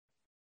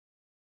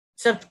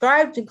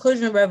Subscribe to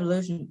Inclusion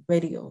Revolution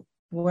Radio,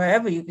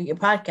 wherever you get your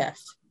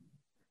podcasts.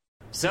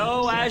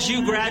 So as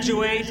you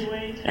graduate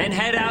and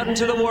head out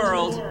into the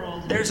world,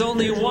 there's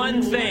only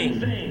one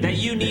thing that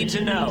you need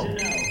to know.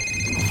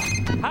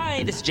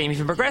 Hi, this is Jamie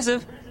from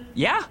Progressive.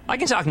 Yeah, I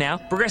can talk now.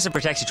 Progressive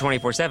protects you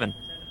 24/7.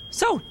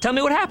 So, tell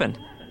me what happened.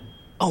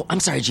 Oh, I'm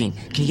sorry, Gene.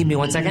 Can you give me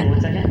 1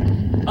 second?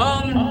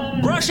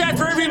 Brush at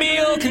for every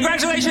meal.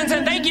 Congratulations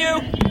and thank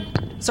you.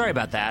 Sorry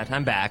about that.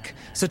 I'm back.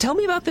 So tell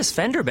me about this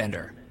fender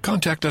bender.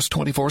 Contact us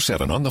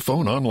 24/7 on the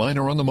phone, online,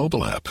 or on the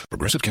mobile app.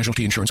 Progressive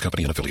Casualty Insurance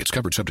Company and affiliates.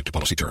 Covered subject to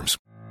policy terms.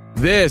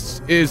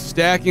 This is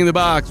Stacking the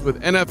Box with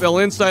NFL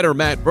insider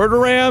Matt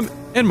Verderame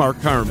and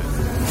Mark Carman.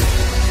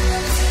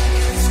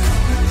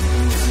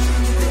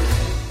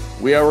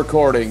 We are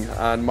recording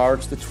on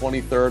March the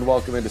 23rd.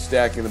 Welcome into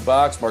Stacking the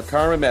Box. Mark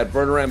Carman, Matt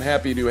Verderame,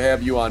 happy to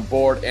have you on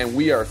board, and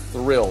we are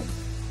thrilled.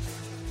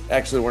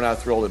 Actually, we're not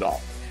thrilled at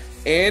all.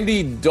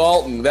 Andy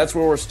Dalton, that's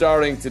where we're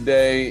starting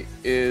today,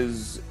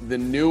 is the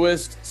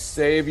newest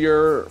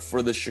savior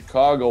for the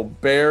Chicago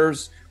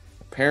Bears.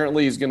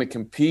 Apparently, he's going to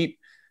compete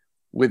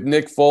with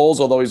Nick Foles,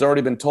 although he's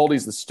already been told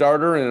he's the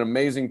starter in an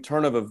amazing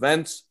turn of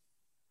events.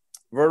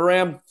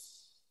 Verderame,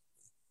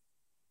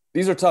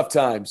 these are tough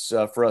times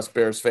for us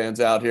Bears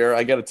fans out here.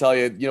 I got to tell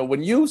you,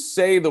 when you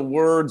say the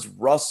words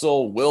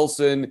Russell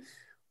Wilson,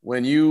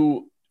 when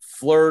you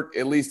flirt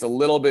at least a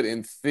little bit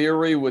in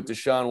theory with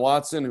Deshaun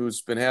Watson,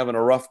 who's been having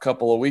a rough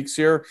couple of weeks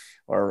here,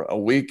 or a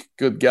week,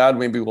 good God,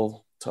 maybe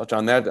we'll touch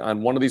on that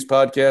on one of these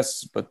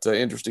podcasts, but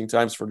interesting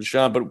times for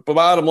Deshaun. But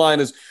bottom line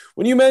is,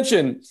 when you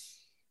mention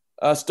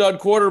stud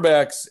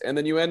quarterbacks and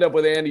then you end up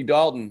with Andy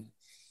Dalton,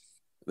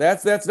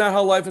 that's not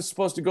how life is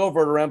supposed to go,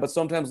 Verderame, but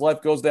sometimes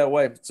life goes that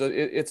way. So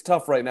it's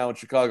tough right now in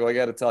Chicago, I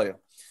got to tell you.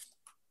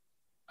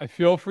 I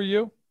feel for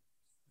you.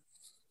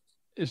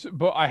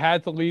 But I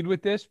had to lead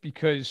with this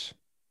because,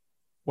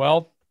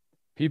 well,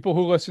 people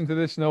who listen to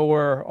this know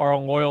where our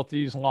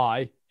loyalties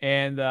lie.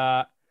 And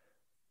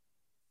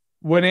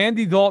when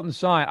Andy Dalton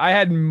signed, I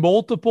had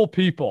multiple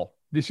people,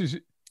 this is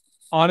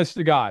honest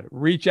to God,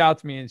 reach out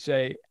to me and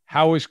say,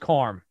 how is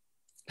Carm?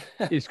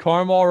 Is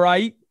Carm all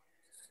right?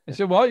 I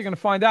said, well, you're going to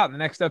find out in the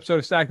next episode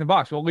of Stacking the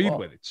Box. We'll lead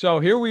with it. So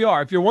here we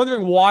are. If you're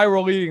wondering why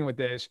we're leading with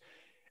this,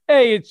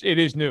 A, it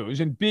is news.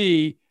 And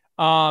B,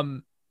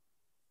 as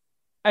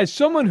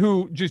someone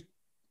who just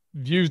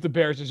views the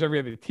Bears as every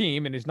other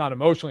team and is not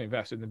emotionally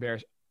invested in the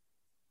Bears,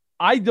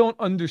 I don't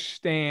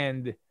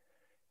understand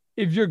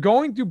if you're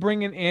going to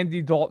bring in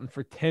Andy Dalton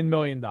for $10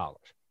 million,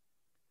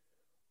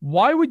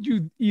 why would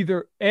you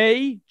either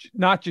A,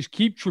 not just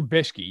keep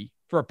Trubisky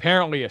for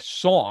apparently a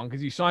song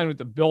because he signed with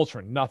the Bills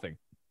for nothing.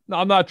 Now,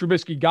 I'm not a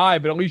Trubisky guy,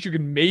 but at least you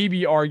can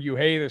maybe argue,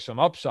 hey, there's some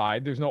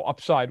upside. There's no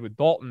upside with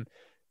Dalton.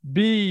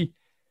 B,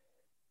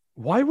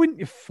 why wouldn't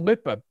you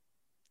flip a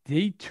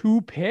day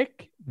 2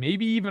 pick,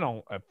 maybe even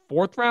a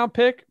 4th round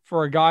pick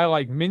for a guy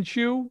like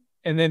Minshew,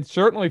 and then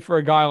certainly for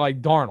a guy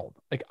like Darnold?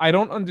 Like, I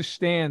don't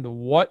understand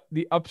what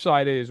the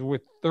upside is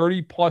with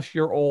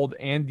 30-plus-year-old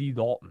Andy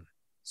Dalton.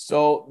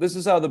 So this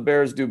is how the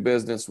Bears do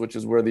business, which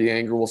is where the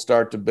anger will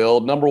start to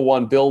build. Number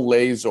one, Bill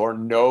Lazor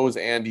knows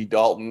Andy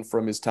Dalton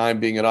from his time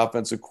being an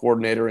offensive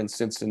coordinator in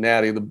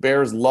Cincinnati. The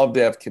Bears love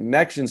to have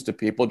connections to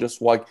people, just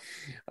like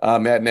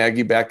Matt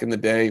Nagy back in the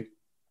day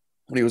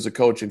when he was a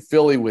coach in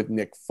Philly with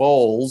Nick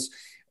Foles.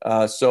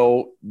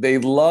 So they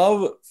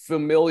love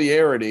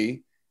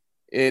familiarity.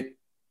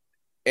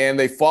 And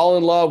they fall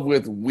in love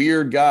with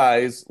weird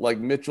guys like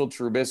Mitchell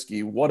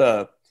Trubisky. What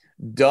a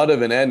dud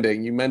of an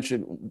ending. You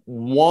mentioned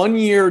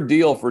 1-year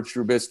deal for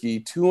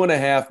Trubisky,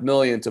 $2.5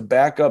 million to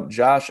back up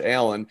Josh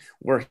Allen,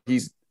 where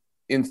he's,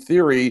 in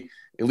theory,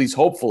 at least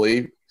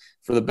hopefully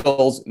for the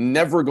Bills,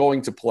 never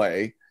going to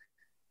play.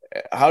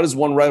 How does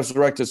one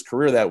resurrect his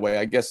career that way?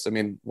 I guess,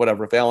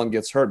 whatever. If Allen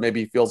gets hurt,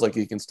 maybe he feels like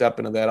he can step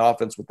into that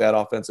offense with that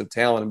offensive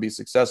talent and be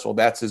successful.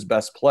 That's his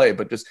best play.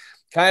 But just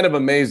kind of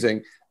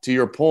amazing, to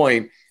your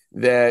point,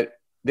 that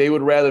they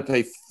would rather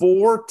pay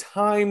 4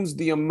 times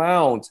the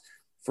amount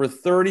for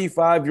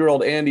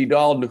 35-year-old Andy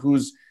Dalton,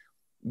 whose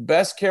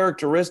best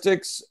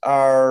characteristics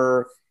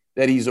are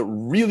that he's a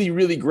really,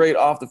 really great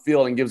off the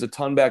field and gives a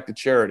ton back to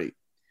charity.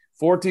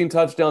 14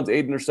 touchdowns,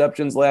 8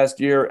 interceptions last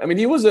year.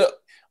 He was a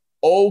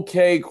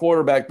okay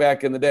quarterback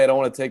back in the day. I don't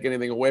want to take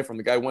anything away from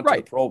the guy who went to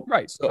the Pro.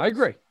 Right, so, I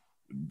agree.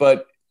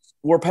 But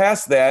we're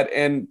past that,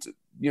 and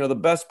the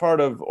best part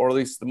of, or at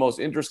least the most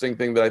interesting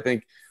thing that I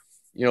think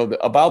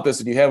about this,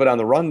 and you have it on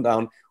the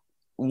rundown,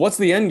 what's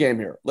the end game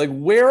here? Like,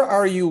 where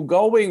are you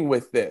going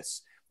with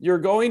this? You're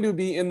going to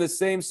be in the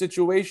same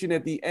situation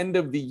at the end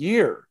of the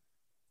year.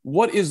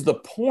 What is the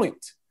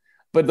point?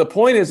 But the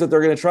point is that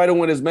they're going to try to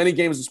win as many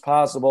games as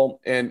possible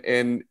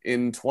in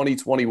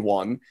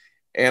 2021.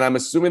 And I'm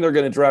assuming they're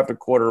going to draft a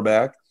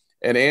quarterback.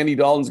 And Andy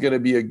Dalton's going to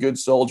be a good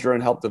soldier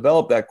and help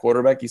develop that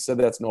quarterback. He said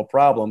that's no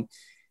problem.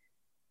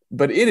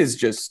 But it is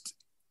just,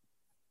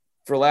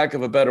 for lack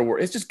of a better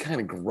word, it's just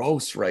kind of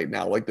gross right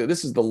now. Like,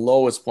 this is the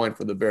lowest point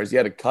for the Bears. You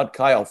had to cut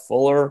Kyle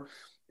Fuller,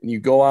 and you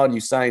go out and you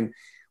sign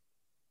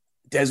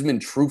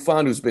Desmond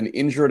Trufant, who's been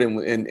injured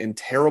and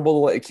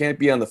terrible. It can't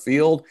be on the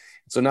field.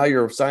 So now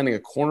you're signing a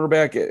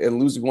cornerback and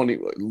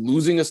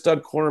losing a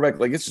stud cornerback.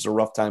 Like, it's just a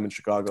rough time in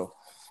Chicago,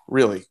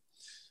 really.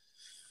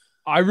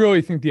 I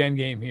really think the end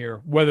game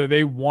here, whether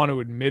they want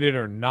to admit it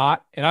or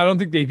not, and I don't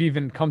think they've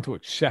even come to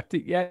accept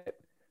it yet,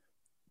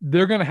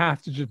 they're going to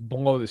have to just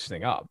blow this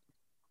thing up.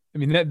 I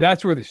mean,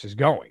 that's where this is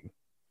going.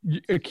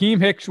 Akeem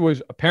Hicks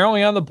was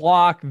apparently on the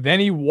block. Then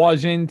he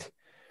wasn't,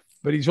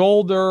 but he's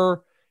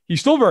older. He's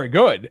still very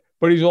good,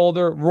 but he's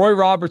older. Roy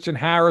Robertson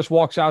Harris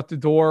walks out the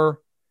door.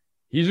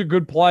 He's a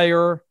good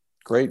player.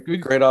 Great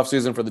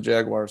offseason for the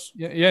Jaguars.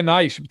 Yeah,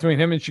 nice. Between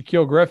him and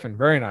Shaquille Griffin.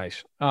 Very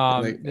nice.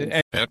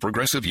 At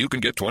Progressive, you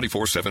can get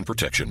 24/7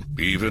 protection,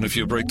 even if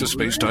you break the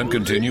space-time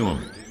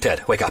continuum.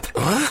 Ted, wake up.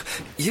 Huh?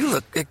 You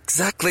look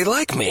exactly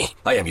like me.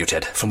 I am you,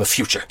 Ted, from the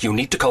future. You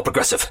need to call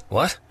Progressive.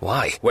 What?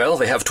 Why? Well,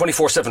 they have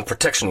 24/7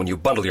 protection when you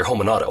bundle your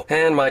home and auto.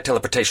 And my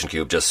teleportation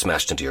cube just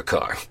smashed into your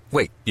car.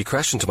 Wait, you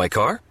crashed into my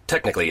car?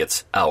 Technically,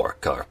 it's our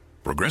car.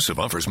 Progressive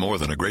offers more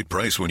than a great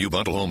price when you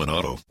bundle home and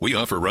auto. We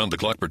offer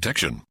round-the-clock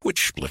protection,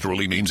 which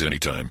literally means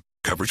anytime.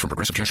 Coverage from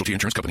Progressive Casualty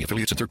Insurance Company,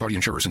 affiliates, and third-party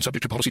insurers, and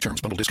subject to policy terms.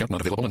 Bundle discount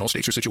not available in all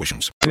states or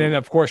situations. And then,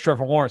 of course,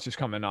 Trevor Lawrence is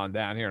coming on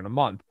down here in a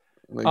month.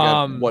 They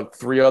got,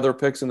 3 other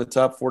picks in the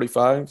top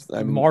 45?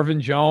 Marvin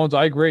Jones,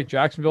 I agree.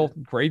 Jacksonville,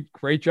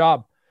 great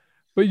job.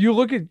 But you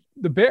look at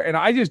the Bears, and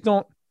I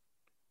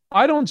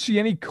don't see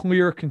any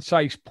clear,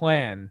 concise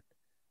plan.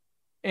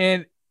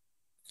 And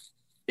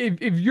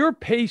if your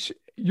pace,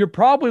 you're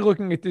probably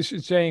looking at this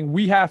and saying,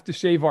 we have to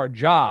save our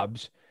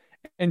jobs.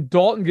 And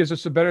Dalton gives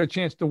us a better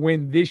chance to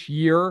win this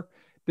year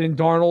than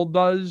Darnold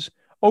does.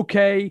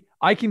 Okay,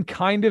 I can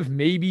kind of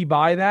maybe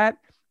buy that.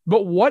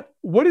 But what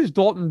does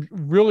Dalton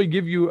really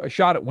give you a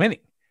shot at winning?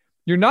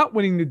 You're not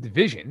winning the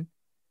division.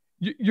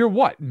 You're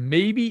what?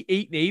 Maybe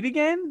 8-8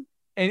 again?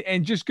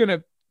 And just going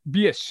to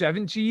be a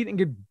 7 seed and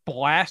get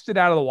blasted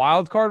out of the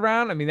wild card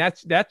round? I mean,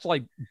 that's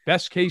like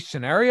best case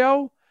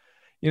scenario.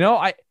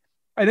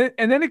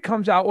 And then it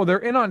comes out, well, they're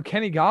in on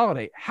Kenny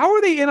Golladay. How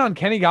are they in on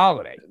Kenny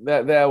Golladay?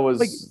 That was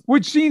like,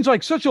 which seems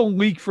like such a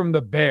leak from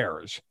the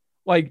Bears.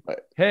 Like,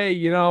 hey,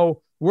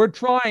 we're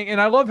trying.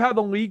 And I love how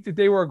the leak that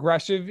they were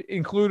aggressive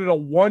included a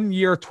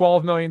 1-year,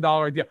 $12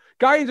 million deal.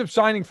 Guy ends up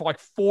signing for like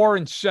 $4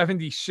 and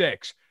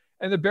 $76.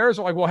 And the Bears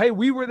are like, well, hey,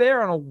 we were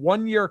there on a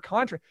 1-year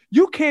contract.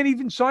 You can't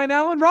even sign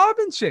Allen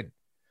Robinson.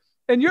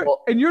 And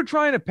you're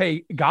trying to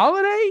pay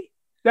Golladay?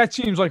 That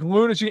seems like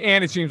lunacy,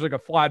 and it seems like a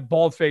flat,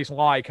 bald-faced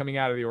lie coming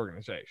out of the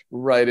organization.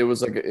 Right. It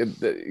was like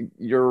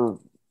you're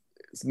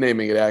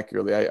naming it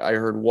accurately. I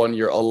heard 1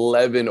 year,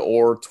 11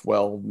 or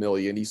 12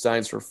 million. He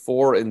signs for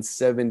 $4 and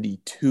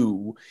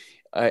 $72.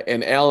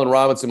 And Allen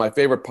Robinson, my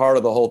favorite part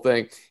of the whole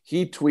thing,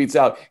 he tweets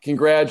out,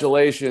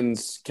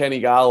 "Congratulations, Kenny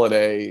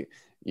Golladay,"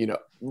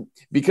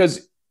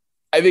 because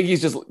I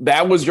think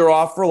that was your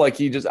offer. I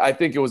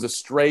think it was a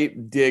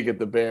straight dig at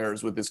the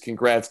Bears with this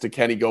congrats to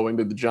Kenny going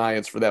to the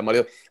Giants for that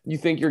money. You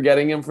think you're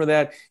getting him for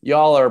that?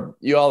 Y'all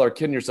are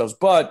kidding yourselves.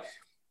 But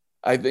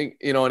I think,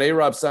 and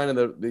A-Rob signing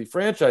the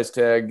franchise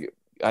tag,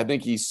 I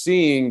think he's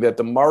seeing that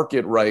the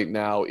market right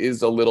now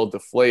is a little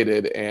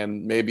deflated,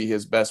 and maybe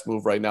his best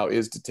move right now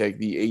is to take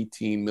the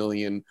 $18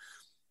 million,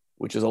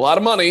 which is a lot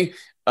of money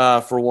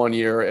for 1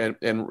 year and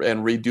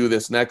redo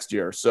this next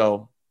year.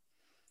 So,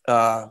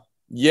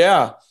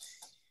 yeah.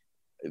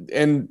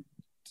 And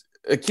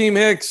Akeem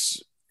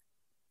Hicks,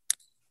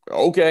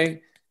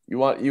 okay, you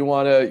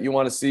want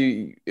to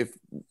see if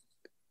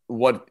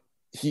what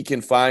he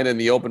can find in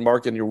the open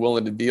market, and you're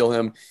willing to deal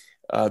him.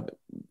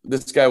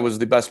 This guy was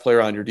the best player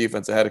on your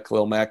defense ahead of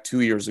Khalil Mack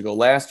 2 years ago.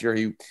 Last year,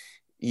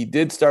 he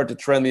did start to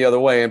trend the other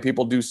way, and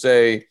people do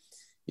say,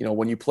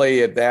 when you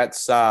play at that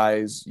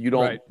size, you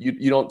don't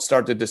you don't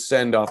start to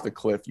descend off the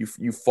cliff.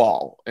 You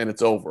fall, and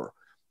it's over.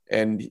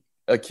 And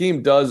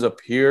Akeem does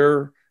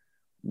appear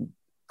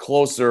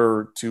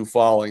closer to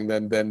falling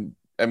than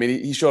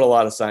he showed a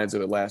lot of signs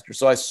of it last year.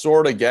 So I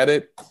sort of get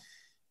it.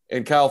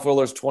 And Kyle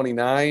Fuller's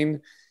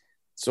 29,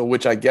 so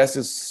which I guess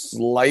is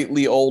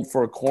slightly old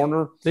for a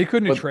corner. They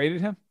couldn't have traded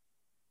him.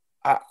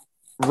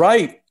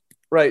 Right.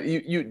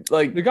 You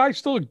like the guy's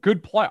still a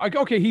good player. Like,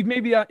 okay, he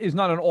maybe is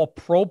not an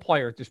all-pro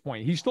player at this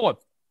point. He's still a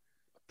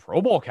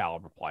Pro Bowl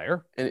caliber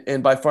player,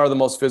 and by far the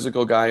most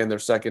physical guy in their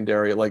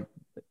secondary. Like,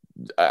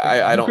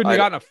 I don't. Couldn't have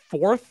gotten a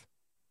fourth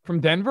from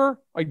Denver.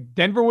 Like,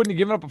 Denver wouldn't have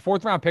given up a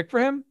 4th-round pick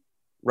for him.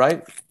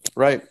 Right.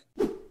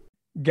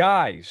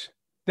 Guys,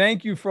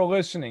 thank you for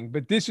listening.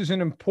 But this is an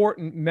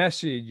important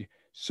message.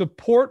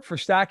 Support for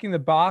Stacking the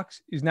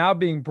Box is now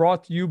being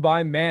brought to you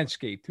by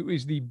Manscaped, who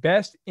is the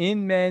best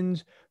in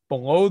men's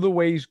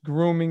below-the-waist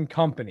grooming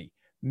company.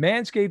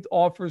 Manscaped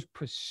offers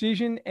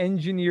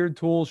precision-engineered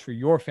tools for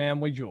your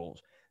family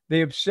jewels.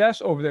 They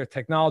obsess over their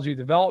technology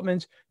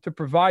developments to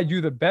provide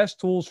you the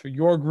best tools for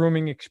your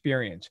grooming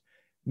experience.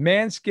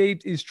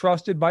 Manscaped is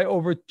trusted by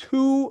over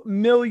 2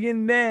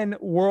 million men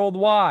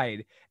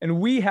worldwide. And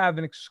we have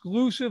an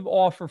exclusive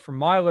offer for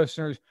my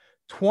listeners,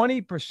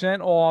 20%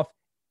 off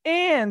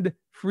and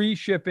free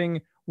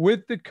shipping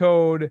with the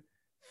code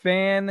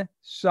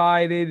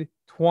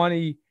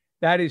FANSIDED20.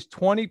 That is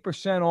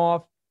 20%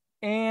 off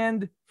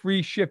and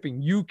free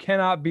shipping. You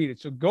cannot beat it.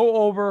 So go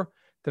over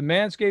to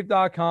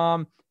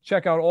manscaped.com,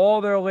 check out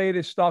all their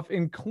latest stuff,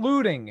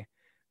 including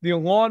the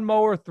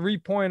Lawnmower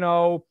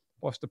 3.0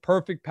 plus the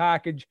Perfect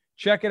Package.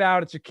 Check it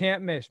out. It's a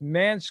can't miss.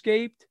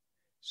 Manscaped,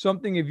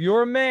 something if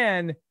you're a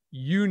man,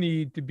 you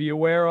need to be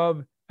aware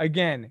of.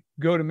 Again,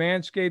 go to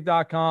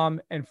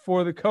manscaped.com, and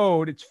for the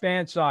code, it's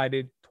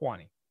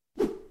FANSIDED20.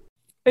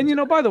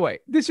 And, by the way,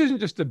 this isn't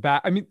just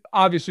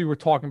obviously we're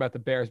talking about the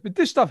Bears, but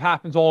this stuff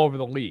happens all over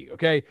the league,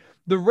 okay?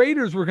 The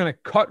Raiders were going to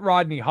cut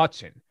Rodney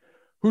Hudson,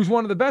 who's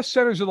one of the best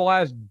centers of the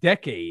last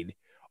decade,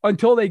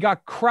 until they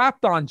got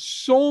crapped on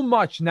so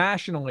much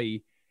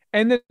nationally.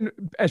 And then,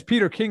 as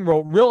Peter King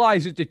wrote,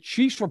 realized that the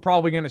Chiefs were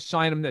probably going to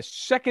sign him the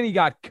second he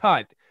got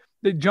cut,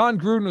 that John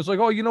Gruden was like,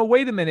 oh,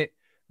 wait a minute.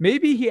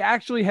 Maybe he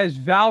actually has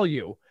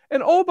value.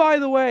 And, oh, by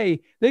the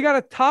way, they got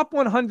a top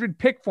 100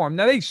 pick for him.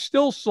 Now, they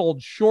still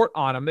sold short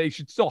on him. They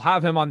should still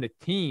have him on the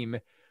team.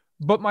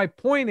 But my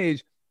point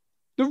is,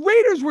 the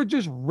Raiders were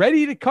just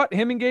ready to cut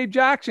him and Gabe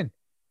Jackson.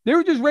 They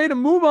were just ready to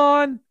move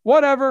on,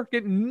 whatever,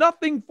 get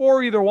nothing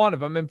for either one of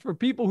them. And for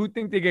people who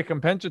think they get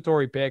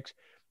compensatory picks,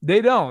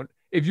 they don't.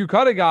 If you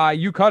cut a guy,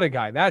 you cut a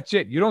guy. That's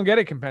it. You don't get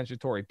a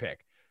compensatory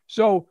pick.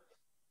 So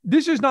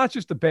this is not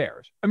just the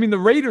Bears. I mean, the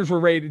Raiders were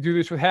ready to do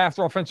this with half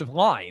their offensive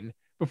line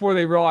before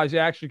they realized they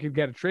actually could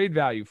get a trade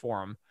value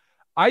for him.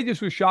 I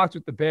just was shocked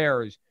with the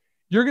Bears.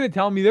 You're going to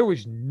tell me there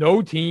was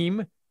no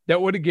team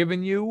that would have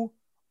given you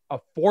a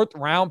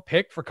 4th-round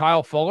pick for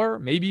Kyle Fuller,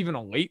 maybe even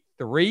a late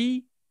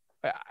 3?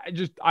 I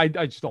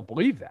just don't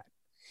believe that.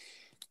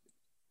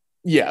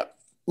 Yeah,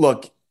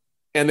 look,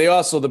 and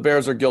the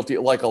Bears are guilty,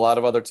 like a lot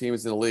of other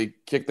teams in the league,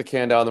 kick the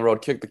can down the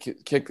road, kick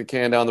the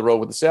can down the road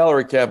with the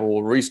salary cap.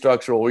 We'll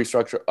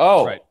restructure.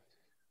 Oh, right.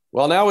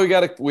 Well, now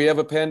we have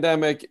a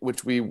pandemic,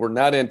 which we were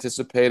not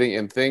anticipating,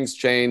 and things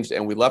changed,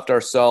 and we left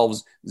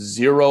ourselves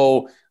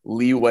zero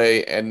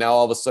leeway. And now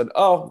all of a sudden,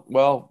 oh,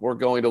 well, we're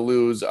going to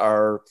lose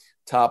our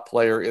top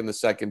player in the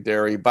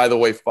secondary. By the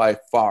way, by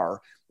far.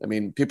 I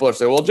mean, people are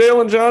saying, well,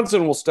 Jalen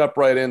Johnson will step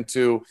right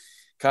into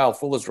Kyle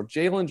Fuller's role.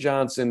 Jalen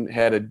Johnson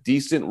had a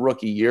decent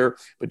rookie year,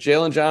 but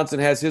Jalen Johnson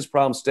has his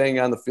problem staying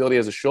on the field. He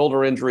has a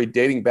shoulder injury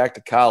dating back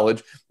to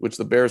college, which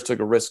the Bears took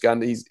a risk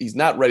on. He's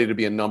not ready to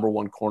be a number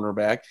 1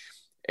 cornerback.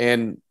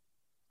 And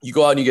you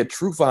go out and you get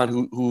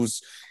Trufant,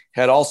 who's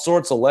had all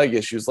sorts of leg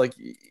issues. Like,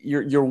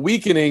 you're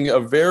weakening a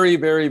very,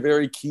 very,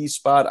 very key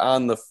spot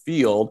on the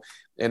field.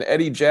 And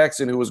Eddie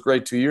Jackson, who was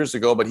great 2 years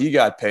ago, but he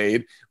got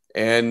paid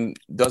and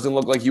doesn't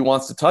look like he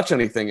wants to touch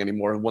anything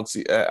anymore.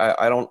 He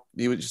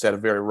just had a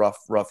very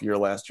rough year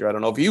last year. I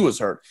don't know if he was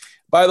hurt.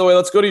 By the way,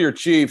 let's go to your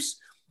Chiefs,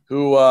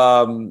 who,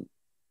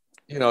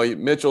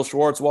 Mitchell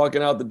Schwartz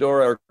walking out the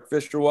door, Eric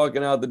Fisher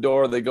walking out the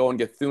door. They go and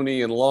get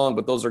Thuney and Long,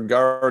 but those are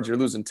guards. You're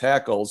losing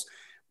tackles.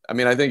 I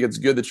mean, I think it's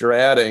good that you're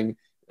adding,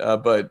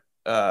 but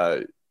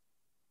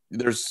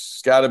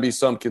there's got to be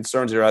some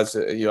concerns here.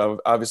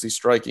 Obviously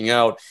striking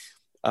out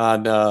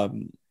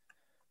on,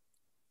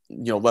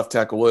 left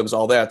tackle Williams,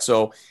 all that.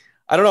 So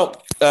I don't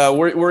know.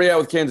 Where are you at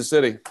with Kansas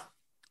City?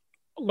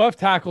 Left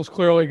tackle is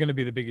clearly going to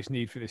be the biggest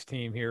need for this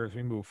team here as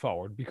we move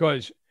forward,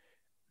 because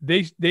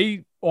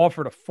they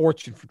offered a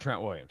fortune for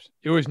Trent Williams.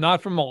 It was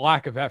not from a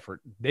lack of effort.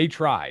 They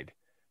tried.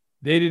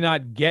 They did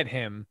not get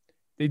him.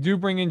 They do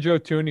bring in Joe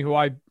Thuney, who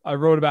I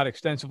wrote about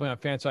extensively on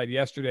Fanside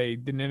yesterday.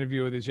 Did an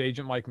interview with his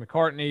agent, Mike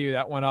McCartney.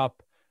 That went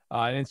up,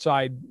 an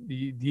inside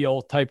the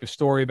deal type of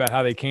story about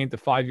how they came to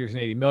 5 years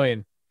and $80 million.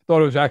 I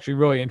thought it was actually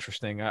really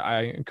interesting.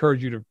 I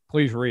encourage you to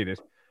please read it.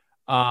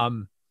 But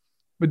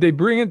they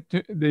bring in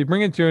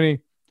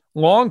Thuney.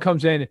 Long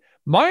comes in.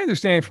 My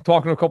understanding from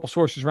talking to a couple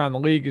sources around the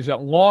league is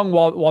that Long,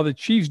 while the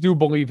Chiefs do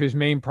believe his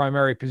main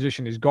primary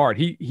position is guard,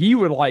 he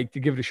would like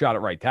to give it a shot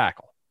at right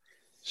tackle.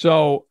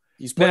 So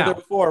he's played there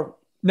before.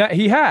 Now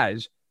he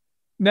has.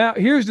 Now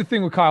here's the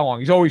thing with Kyle Long: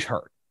 he's always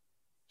hurt.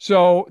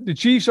 So the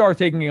Chiefs are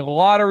taking a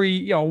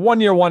lottery.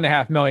 1 year,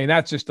 $1.5 million.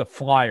 That's just a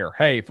flyer.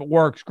 Hey, if it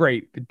works,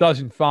 great. If it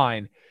doesn't,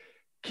 fine.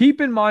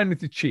 Keep in mind with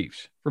the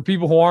Chiefs, for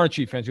people who aren't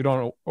Chief fans who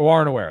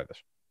aren't aware of this,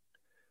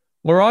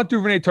 Laurent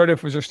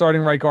Duvernay-Tardif was their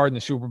starting right guard in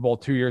the Super Bowl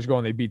 2 years ago,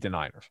 and they beat the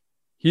Niners.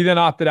 He then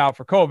opted out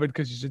for COVID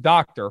because he's a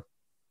doctor.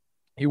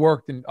 He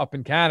worked up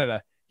in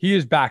Canada. He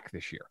is back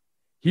this year.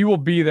 He will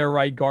be their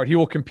right guard. He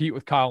will compete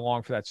with Kyle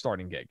Long for that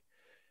starting gig.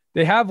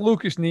 They have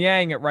Lucas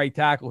Niang at right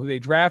tackle, who they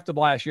drafted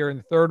last year in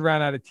the 3rd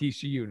round out of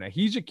TCU. Now,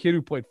 he's a kid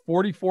who played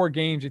 44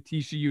 games at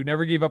TCU,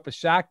 never gave up a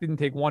sack, didn't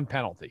take one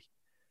penalty.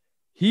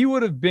 He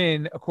would have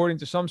been, according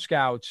to some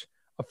scouts,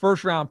 a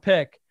 1st-round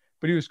pick,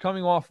 but he was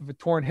coming off of a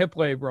torn hip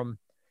labrum,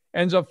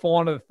 ends up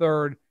falling to the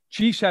 3rd.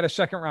 Chiefs had a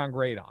 2nd-round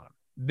grade on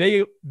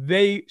him.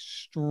 They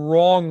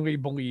strongly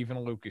believe in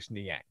Lucas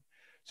Niang.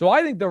 So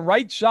I think the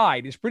right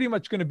side is pretty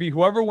much going to be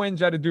whoever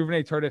wins out of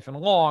Duvernay, Tardif, and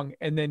Long,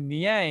 and then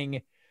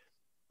Niang.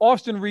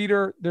 Austin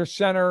Reeder, their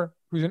center,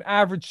 who's an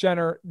average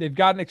center. They've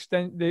got an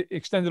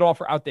extended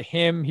offer out to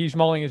him. He's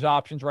mulling his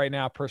options right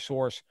now per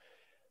source.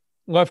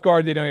 Left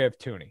guard, they don't have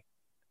Thuney.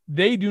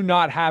 They do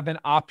not have an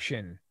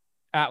option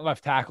at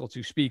left tackle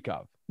to speak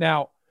of.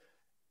 Now,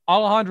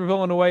 Alejandro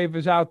Villanueva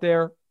is out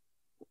there.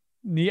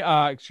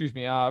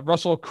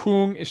 Russell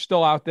Okung is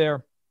still out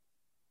there.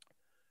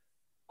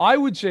 I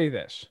would say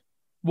this.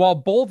 While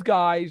both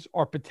guys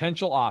are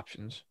potential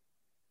options,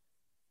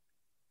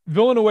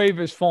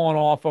 Villanueva has fallen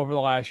off over the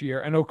last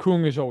year, and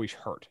Okung is always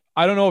hurt.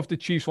 I don't know if the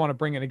Chiefs want to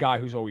bring in a guy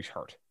who's always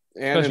hurt.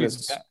 And in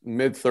his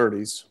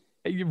mid-30s.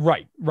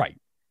 Right.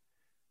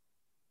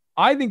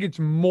 I think it's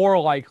more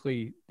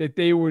likely that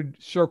they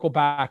would circle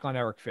back on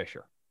Eric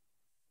Fisher.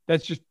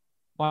 That's just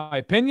my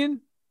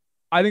opinion.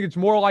 I think it's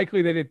more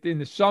likely that in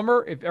the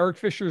summer, if Eric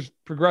Fisher's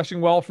progressing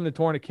well from the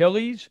torn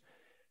Achilles,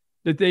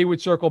 that they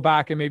would circle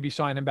back and maybe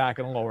sign him back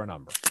at a lower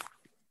number.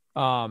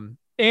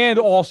 And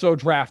also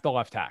draft a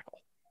left tackle.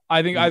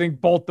 I think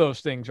both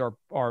those things are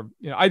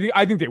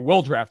I think they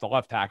will draft a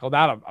left tackle.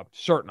 That I'm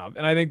certain of.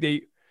 And I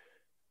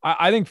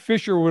think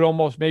Fisher would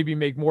almost maybe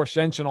make more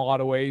sense in a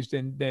lot of ways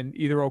than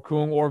either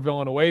Okung or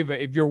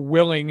Villanueva if you're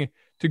willing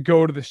to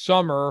go to the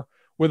summer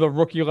with a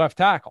rookie left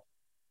tackle.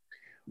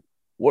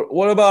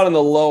 What about on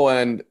the low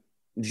end,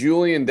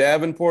 Julian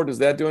Davenport? Does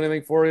that do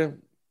anything for you?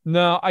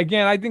 No,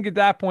 again, I think at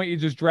that point you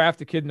just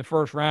draft a kid in the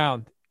first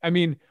round. I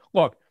mean,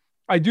 look,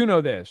 I do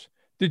know this.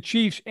 The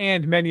Chiefs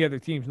and many other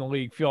teams in the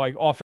league feel like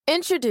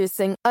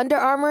Introducing Under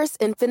Armour's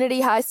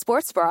Infinity High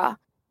Sports Bra.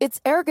 Its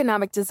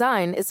ergonomic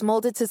design is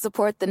molded to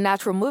support the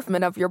natural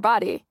movement of your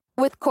body.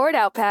 With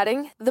cord-out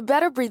padding, the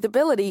better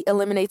breathability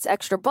eliminates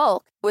extra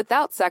bulk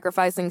without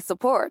sacrificing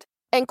support.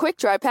 And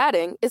quick-dry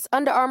padding is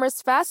Under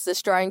Armour's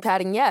fastest-drying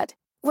padding yet.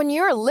 When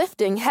you're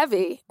lifting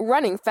heavy,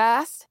 running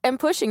fast, and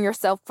pushing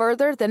yourself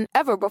further than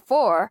ever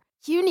before,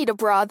 you need a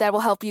bra that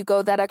will help you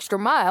go that extra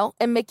mile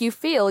and make you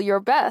feel your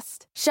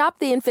best. Shop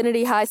the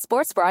Infinity High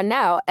Sports Bra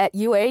now at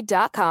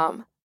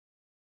UA.com.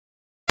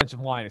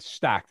 Offensive line is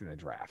stacked in the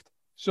draft.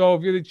 So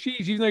if you're the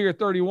Chiefs, even though you're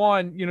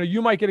 31,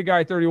 you might get a guy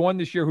at 31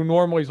 this year who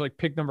normally is like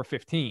pick number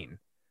 15.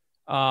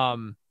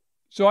 And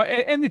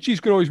the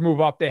Chiefs could always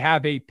move up. They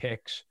have 8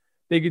 picks.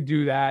 They could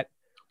do that.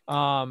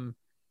 One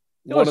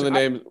of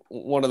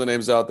the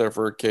names out there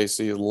for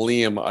KC is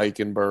Liam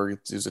Eichenberg.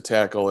 He's a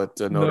tackle at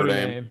Notre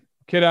Dame.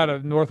 Kid out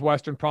of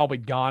Northwestern, probably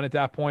gone at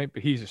that point,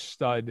 but he's a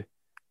stud.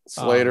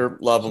 Slater,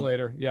 love him.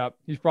 Slater, yeah,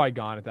 he's probably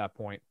gone at that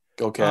point.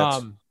 Go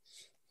Cats.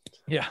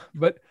 Yeah,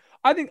 but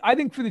I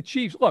think for the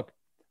Chiefs, look,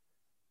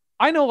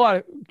 I know a lot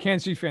of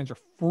Kansas City fans are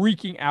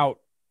freaking out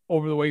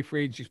over the way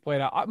free agency's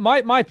played out.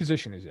 My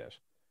position is this.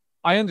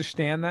 I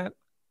understand that.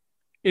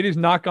 It has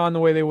not gone the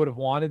way they would have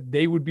wanted.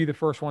 They would be the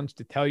first ones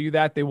to tell you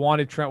that. They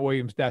wanted Trent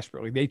Williams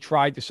desperately. They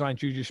tried to sign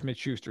Juju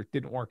Smith-Schuster. It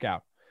didn't work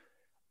out.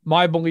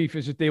 My belief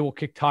is that they will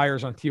kick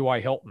tires on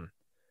T.Y. Hilton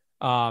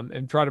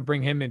and try to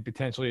bring him in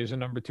potentially as a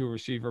number 2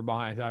 receiver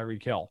behind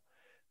Tyreek Hill.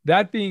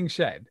 That being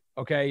said,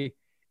 okay,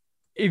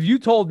 if you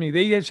told me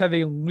they just have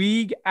a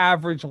league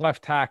average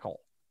left tackle,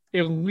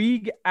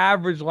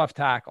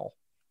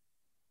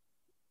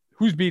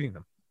 who's beating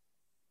them?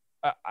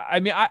 I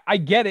mean, I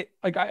get it.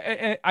 Like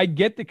I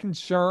get the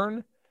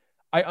concern.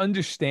 I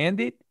understand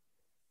it.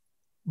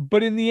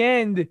 But in the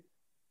end,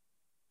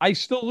 I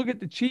still look at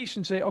the Chiefs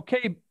and say,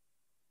 okay,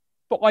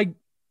 but like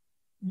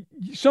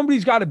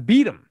somebody's got to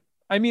beat them.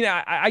 I mean,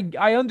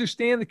 I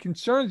understand the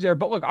concerns there,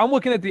 but look, I'm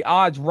looking at the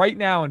odds right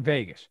now in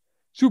Vegas,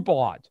 Super Bowl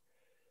odds.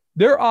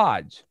 Their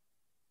odds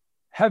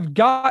have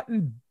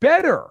gotten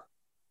better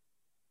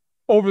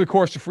over the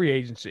course of free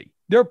agency.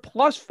 They're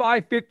plus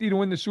 550 to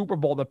win the Super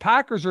Bowl. The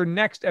Packers are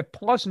next at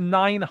plus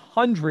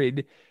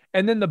 900,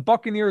 and then the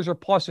Buccaneers are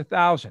plus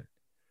 1,000.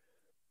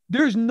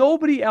 There's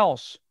nobody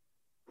else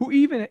who,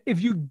 even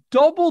if you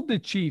doubled the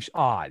Chiefs'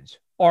 odds,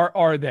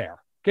 are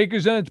there. Okay,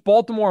 because then it's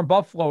Baltimore and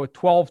Buffalo at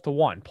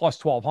 12-1,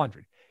 plus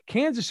 1,200.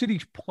 Kansas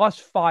City's plus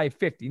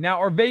 550.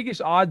 Now, are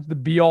Vegas odds the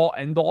be-all,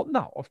 end-all?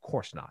 No, of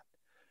course not.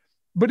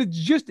 But it's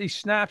just a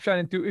snapshot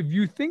into if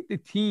you think the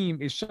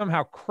team is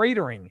somehow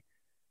cratering,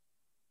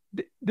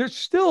 there's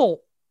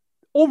still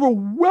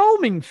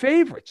overwhelming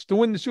favorites to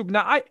win the Super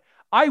Bowl. Now,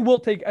 I will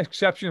take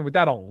exception with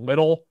that a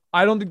little.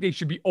 I don't think they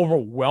should be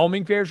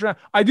overwhelming favorites.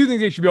 I do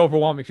think they should be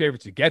overwhelming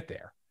favorites to get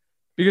there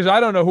because I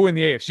don't know who in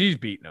the AFC is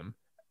beating them.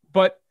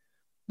 But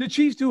the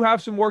Chiefs do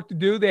have some work to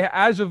do. They,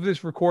 as of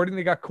this recording,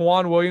 they got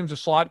Kwan Williams, a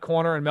slot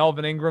corner, and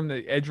Melvin Ingram,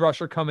 the edge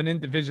rusher, coming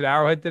in to visit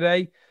Arrowhead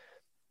today.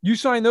 You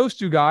sign those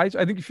 2 guys,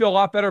 I think you feel a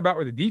lot better about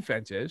where the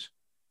defense is.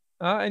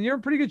 And you're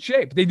in pretty good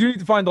shape. They do need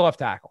to find the left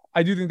tackle.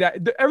 I do think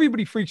that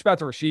everybody freaks about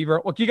the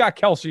receiver. Look, you got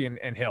Kelsey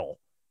and Hill.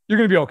 You're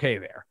going to be okay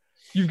there.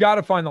 You've got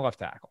to find the left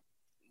tackle.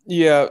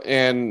 Yeah,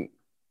 and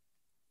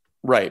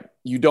right.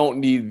 You don't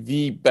need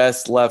the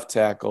best left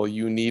tackle.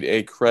 You need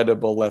a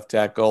credible left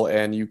tackle,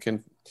 and you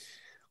can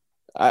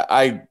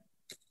I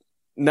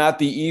not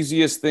the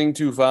easiest thing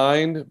to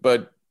find,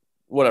 but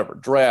whatever.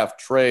 Draft,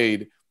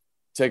 trade,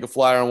 take a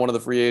flyer on one of the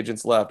free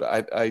agents left.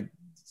 I'm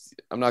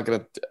not going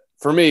to –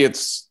 for me,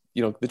 it's –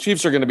 the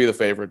Chiefs are going to be the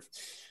favorite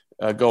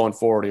going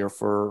forward here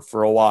for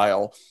a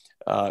while,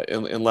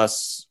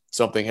 unless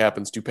something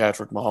happens to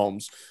Patrick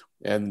Mahomes,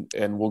 and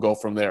we'll go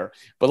from there.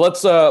 But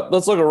let's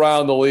look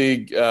around the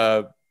league,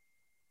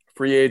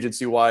 free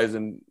agency wise,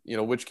 and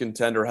which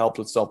contender helped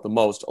itself the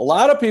most. A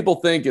lot of people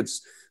think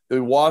it's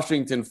the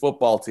Washington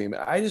football team.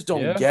 I just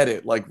don't Yeah. get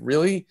it. Like,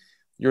 really?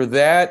 You're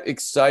that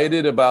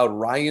excited about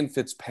Ryan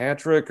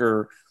Fitzpatrick?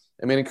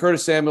 And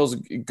Curtis Samuel's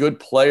a good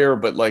player,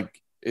 but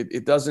like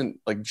it doesn't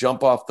like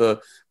jump off the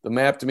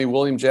map to me.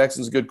 William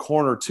Jackson's a good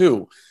corner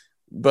too.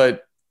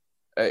 But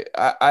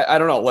I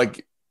don't know.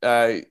 Like,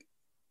 I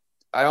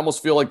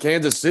almost feel like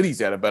Kansas City's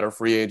had a better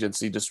free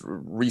agency, just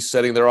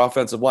resetting their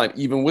offensive line,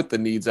 even with the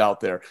needs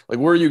out there. Like,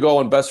 where are you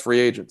going best free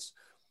agents?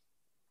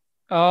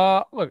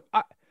 Look,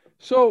 I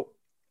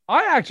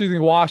actually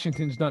think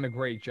Washington's done a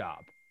great job.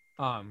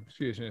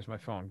 Excuse me as my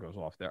phone goes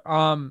off there.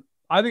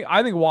 I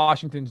think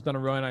Washington's done a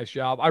really nice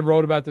job. I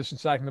wrote about this in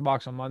Stacking the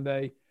Box on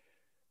Monday.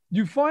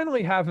 You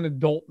finally have an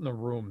adult in the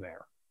room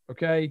there,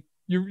 okay?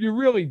 You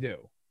really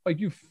do. Like,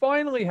 you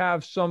finally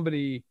have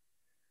somebody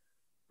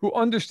who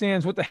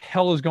understands what the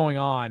hell is going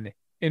on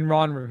in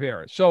Ron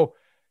Rivera. So,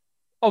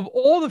 of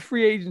all the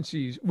free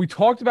agencies, we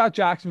talked about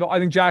Jacksonville. I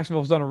think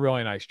Jacksonville's done a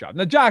really nice job.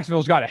 Now,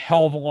 Jacksonville's got a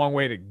hell of a long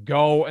way to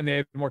go, and they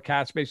have more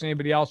cap space than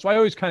anybody else. So I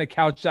always kind of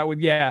couch that with,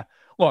 yeah,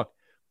 look,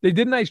 they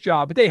did a nice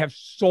job, but they have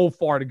so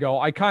far to go.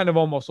 I kind of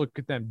almost look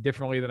at them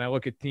differently than I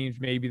look at teams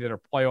maybe that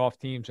are playoff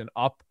teams and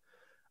up.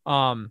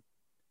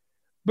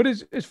 But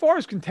as far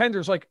as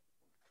contenders, like,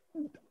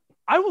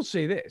 I will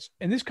say this,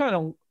 and this kind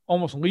of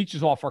almost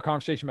leeches off our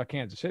conversation about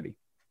Kansas City.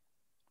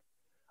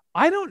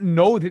 I don't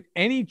know that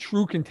any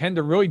true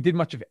contender really did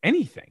much of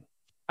anything.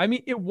 I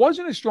mean, it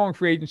wasn't a strong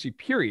free agency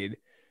period.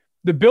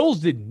 The Bills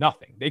did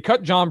nothing. They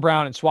cut John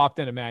Brown and swapped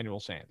in Emmanuel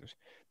Sanders.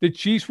 The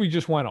Chiefs, we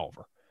just went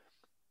over.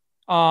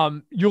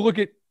 You look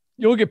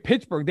at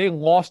Pittsburgh, they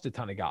lost a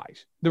ton of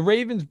guys. The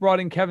Ravens brought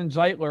in Kevin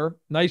Zeitler,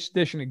 nice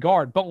addition at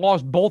guard, but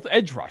lost both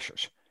edge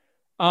rushers.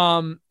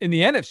 In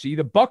the NFC,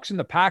 the Bucs and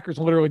the Packers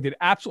literally did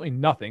absolutely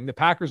nothing. The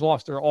Packers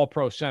lost their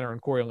all-pro center in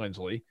Corey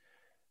Linsley.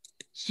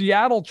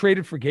 Seattle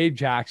traded for Gabe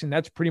Jackson.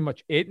 That's pretty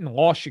much it, and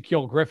lost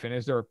Shaquille Griffin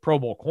as their Pro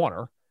Bowl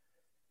corner.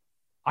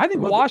 I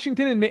think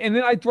Washington, and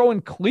then I throw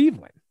in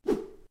Cleveland.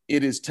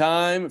 It is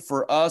time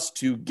for us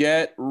to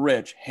get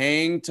rich.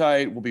 Hang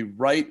tight. We'll be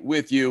right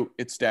with you.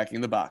 It's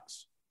Stacking the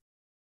Box.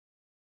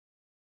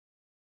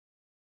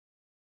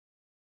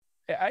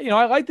 I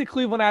like that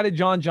Cleveland added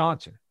John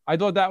Johnson. I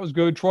thought that was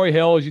good. Troy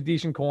Hill is a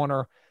decent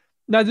corner.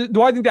 Now,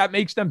 do I think that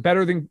makes them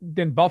better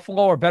than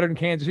Buffalo or better than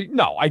Kansas City?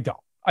 No, I don't.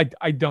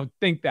 I don't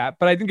think that,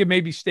 but I think it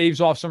maybe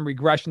staves off some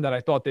regression that I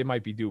thought they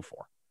might be due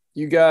for.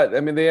 They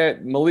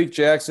had Malik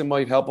Jackson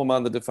might help them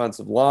on the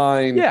defensive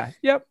line. Yeah,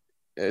 yep.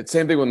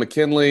 Same thing with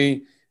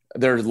McKinley.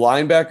 Their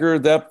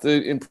linebacker depth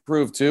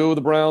improved too.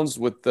 The Browns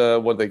with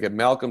what they get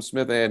Malcolm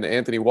Smith and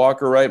Anthony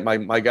Walker, right?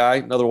 My guy,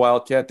 another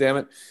Wildcat, damn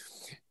it.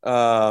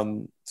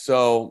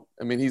 So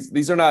I mean,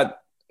 these are not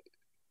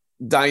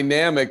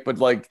dynamic, but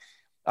like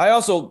I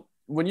also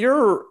when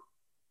you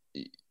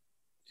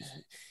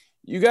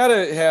got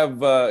to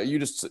have you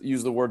just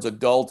use the words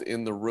adult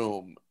in the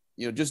room.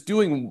 Just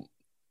doing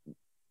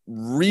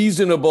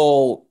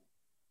reasonable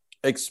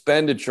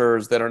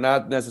expenditures that are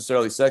not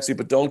necessarily sexy,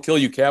 but don't kill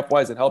you cap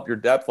wise and help your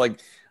depth. Like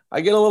I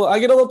get a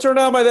little turned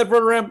on by that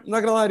Verderame. I'm not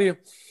gonna lie to you.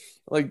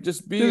 Like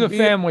just be a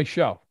family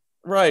show.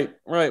 Right.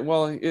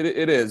 Well,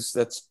 it is.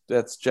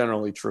 That's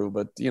generally true,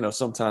 but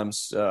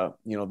sometimes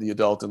the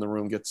adult in the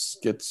room gets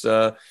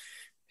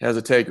has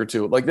a take or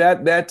two. Like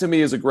that to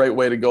me is a great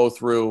way to go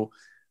through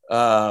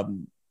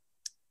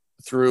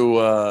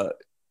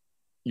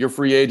your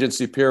free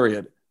agency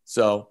period.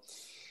 So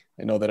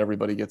I know that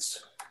everybody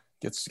gets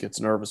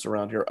nervous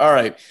around here. All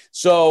right.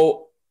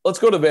 So let's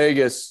go to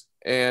Vegas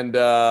and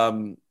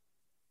John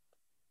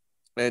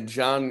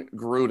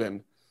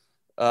Gruden.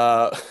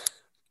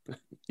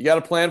 You got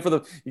a plan for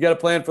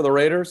the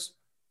Raiders?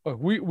 Look,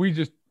 we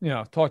just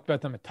talked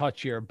about them a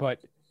touch here,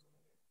 but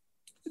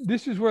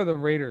this is where the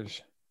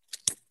Raiders.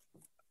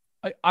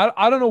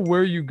 I don't know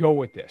where you go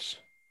with this.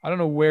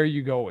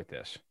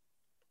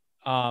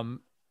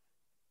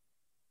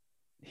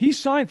 He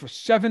signed for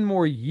 7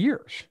 more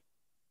years.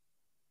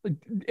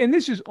 And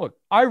this is, look,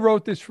 I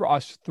wrote this for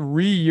us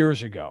 3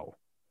 years ago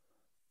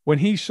when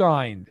he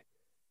signed,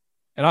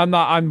 and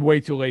I'm way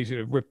too lazy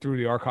to rip through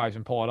the archives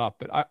and pull it up,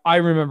 but I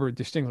remember it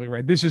distinctly,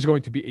 right? This is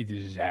going to be a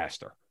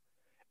disaster.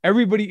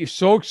 Everybody is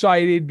so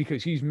excited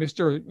because he's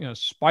Mr.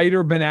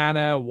 Spider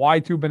Banana,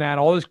 Y2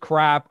 Banana, all this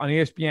crap on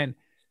ESPN.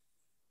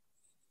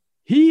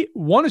 He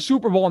won a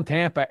Super Bowl in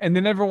Tampa and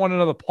then never won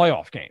another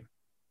playoff game.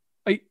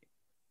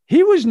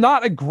 He was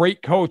not a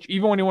great coach,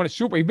 even when he won a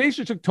Super Bowl. He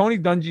basically took Tony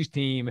Dungy's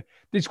team.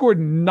 They scored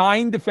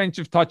 9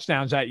 defensive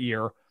touchdowns that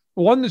year,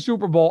 won the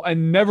Super Bowl,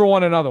 and never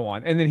won another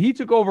one. And then he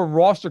took over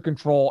roster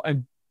control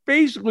and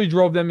basically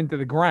drove them into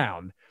the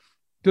ground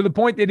to the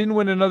point they didn't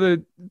win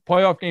another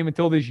playoff game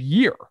until this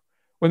year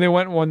when they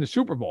went and won the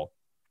Super Bowl.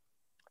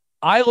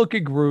 I look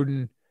at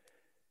Gruden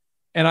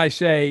and I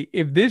say,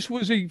 if this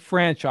was a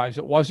franchise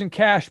that wasn't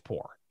cash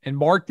poor, and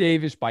Mark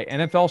Davis by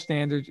NFL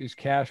standards is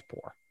cash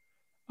poor,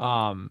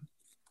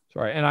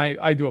 sorry, and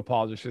I do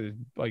apologize for the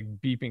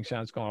beeping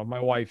sounds going on.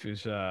 My wife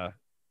is at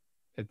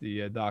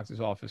the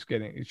doctor's office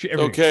getting.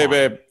 Okay, fine,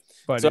 babe.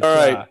 But it's all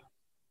right.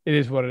 It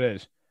is what it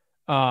is.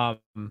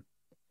 But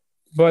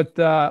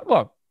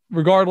look,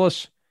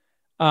 regardless,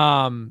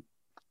 I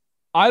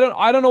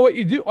don't know what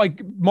you do.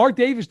 Like, Mark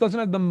Davis doesn't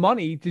have the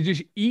money to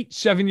just eat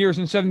 7 years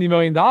and $70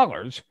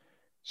 million.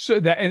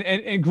 So that,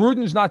 and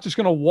Gruden's not just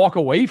going to walk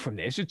away from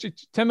this. It's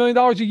 $10 million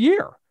a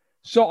year.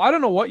 So I don't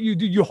know what you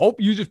do.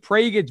 You just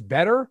pray he gets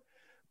better.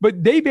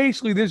 But they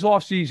basically, this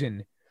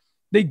offseason,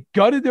 they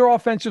gutted their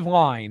offensive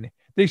line.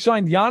 They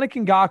signed Yannick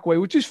Ngakoue,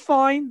 which is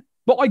fine,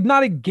 but like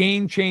not a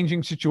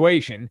game-changing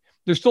situation.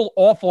 They're still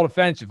awful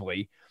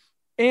defensively.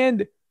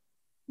 And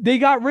they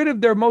got rid of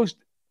their most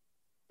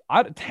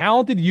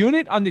talented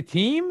unit on the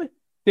team.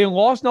 They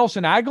lost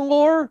Nelson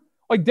Aguilar.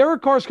 Like,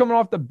 Derek Carr's coming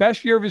off the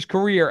best year of his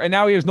career, and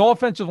now he has no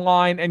offensive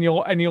line, and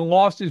you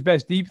lost his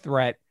best deep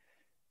threat.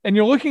 And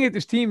you're looking at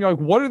this team, you're like,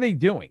 what are they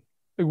doing?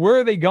 Like, where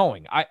are they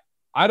going?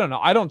 I don't know.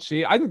 I don't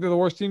see it. I think they're the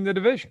worst team in the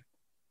division.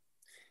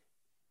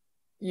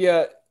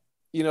 Yeah,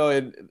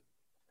 there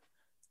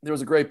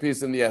was a great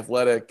piece in The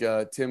Athletic.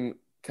 Tim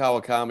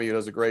Kawakami, who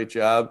does a great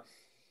job.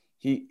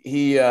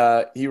 He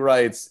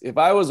writes, if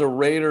I was a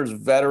Raiders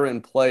veteran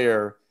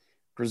player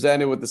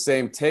presented with the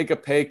same take a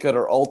pay cut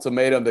or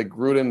ultimatum that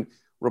Gruden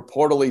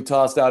reportedly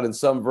tossed out in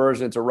some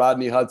version to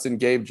Rodney Hudson,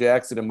 Gabe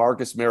Jackson, and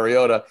Marcus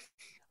Mariota,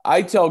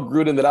 I tell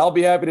Gruden that I'll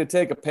be happy to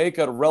take a pay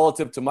cut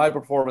relative to my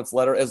performance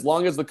letter as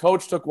long as the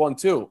coach took one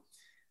too.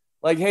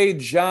 Like, hey,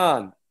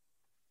 John,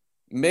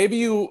 maybe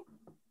you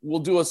will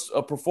do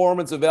a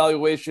performance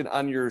evaluation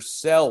on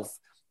yourself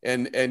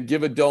and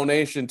give a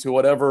donation to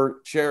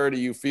whatever charity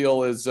you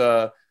feel is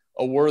a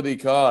worthy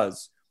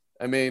cause.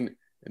 I mean,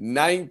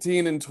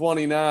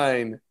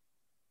 19-29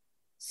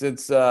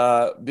 since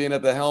being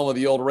at the helm of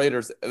the old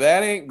Raiders.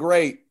 That ain't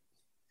great.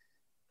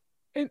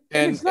 And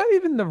it's not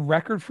even the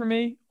record for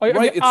me. Like,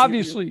 right, I mean,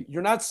 obviously,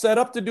 you're not set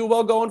up to do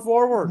well going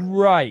forward.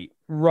 Right.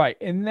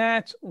 And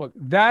that's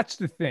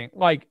the thing.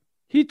 Like,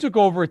 he took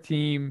over a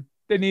team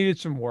that needed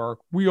some work.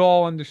 We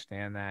all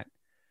understand that.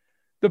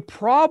 The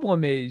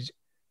problem is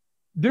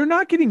they're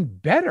not getting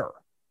better.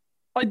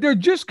 Like, they're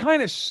just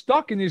kind of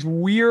stuck in this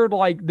weird,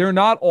 like, they're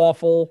not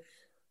awful.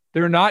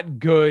 They're not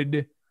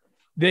good.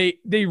 They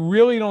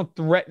really don't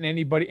threaten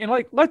anybody. And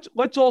like,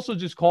 let's also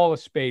just call a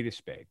spade a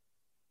spade.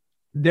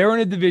 They're in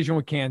a division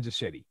with Kansas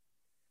City.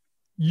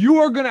 You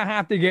are going to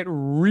have to get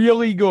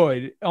really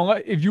good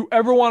if you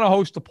ever want to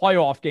host a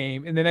playoff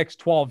game in the next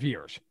 12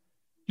 years.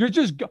 You're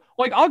just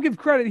like, I'll give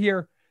credit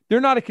here. They're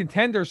not a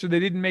contender, so they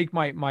didn't make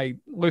my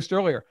list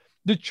earlier.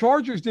 The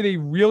Chargers did a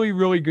really,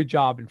 really good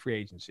job in free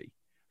agency.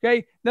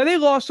 Okay. Now they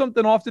lost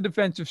something off the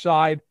defensive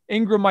side.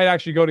 Ingram might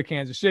actually go to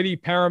Kansas City.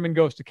 Perriman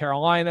goes to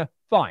Carolina.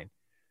 Fine.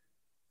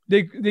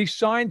 They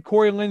signed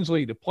Corey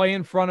Linsley to play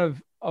in front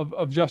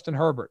of Justin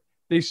Herbert.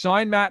 They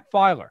signed Matt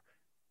Filer.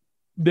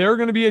 They're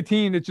going to be a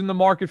team that's in the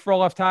market for a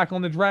left tackle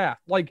in the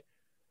draft. Like,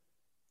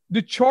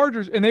 the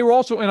Chargers, and they were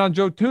also in on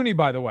Joe Thuney,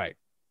 by the way,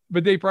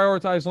 but they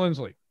prioritized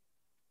Linsley.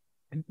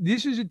 And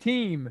this is a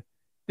team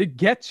that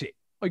gets it.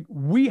 Like,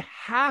 we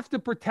have to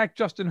protect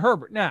Justin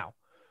Herbert. Now,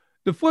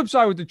 the flip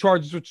side with the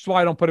Chargers, which is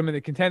why I don't put them in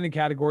the contending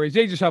category, is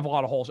they just have a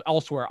lot of holes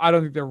elsewhere. I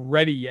don't think they're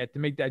ready yet to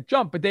make that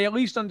jump, but they at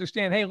least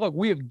understand, hey, look,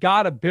 we have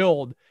got to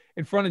build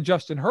in front of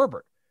Justin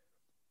Herbert.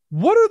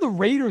 What are the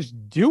Raiders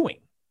doing?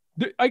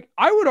 I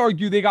would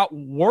argue they got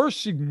worse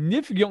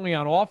significantly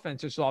on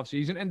offense this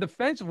offseason, and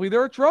defensively,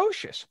 they're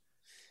atrocious.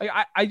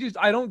 I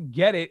don't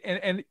get it.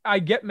 And I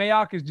get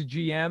Mayock as the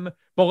GM,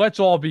 but let's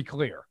all be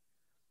clear.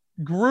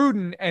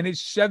 Gruden and his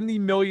 $70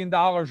 million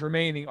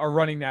remaining are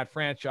running that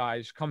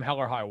franchise come hell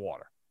or high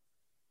water.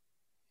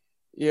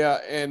 Yeah,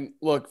 and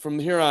look, from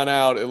here on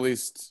out, at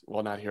least,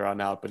 well, not here on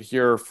out, but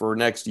here for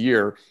next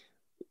year,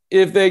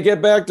 if they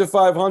get back to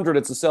 500,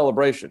 it's a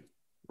celebration,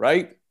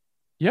 right?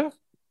 Yeah.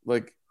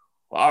 Like,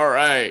 all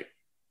right,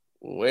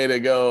 way to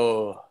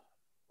go,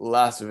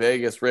 Las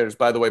Vegas Raiders.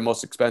 By the way,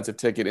 most expensive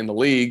ticket in the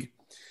league.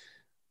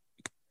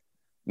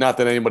 Not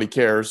that anybody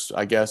cares,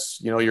 I guess.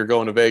 You're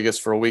going to Vegas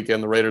for a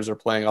weekend. The Raiders are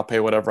playing. I'll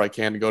pay whatever I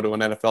can to go to an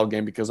NFL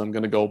game because I'm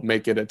going to go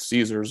make it at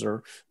Caesars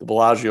or the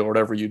Bellagio or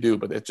whatever you do.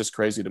 But it's just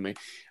crazy to me.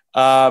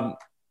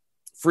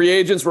 Free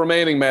agents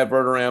remaining, Matt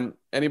Verderame.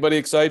 Anybody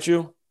excite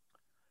you?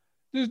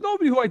 There's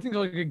nobody who I think is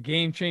like a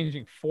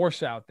game-changing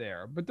force out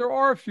there, but there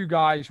are a few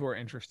guys who are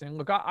interesting.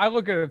 Look, I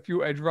look at a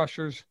few edge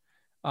rushers,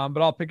 but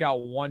I'll pick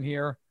out one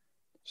here.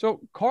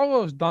 So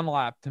Carlos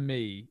Dunlap, to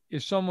me,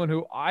 is someone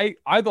who I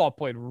thought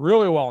played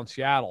really well in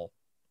Seattle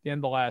at the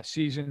end of last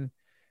season.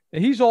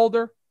 And he's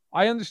older.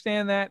 I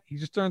understand that. He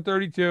just turned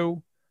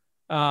 32.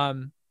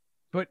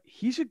 But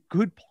he's a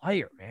good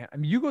player, man. I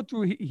mean, you go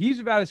through, he's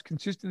about as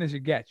consistent as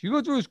it gets. You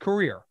go through his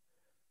career,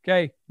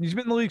 okay? He's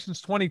been in the league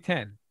since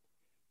 2010.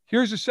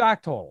 Here's the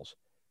sack totals: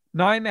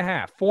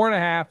 9.5,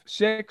 4.5,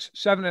 6,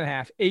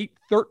 7.5, 8,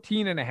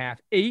 13.5,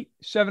 8,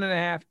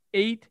 7.5,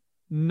 8,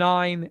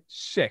 9,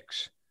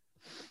 6.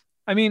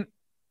 I mean,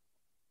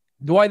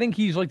 do I think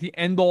he's like the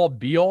end-all,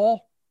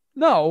 be-all?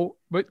 No,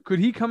 but could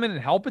he come in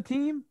and help a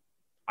team?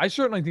 I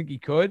certainly think he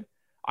could.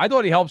 I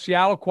thought he helped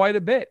Seattle quite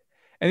a bit.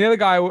 And the other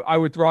guy I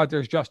would throw out there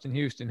is Justin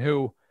Houston,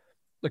 who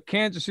the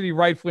Kansas City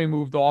rightfully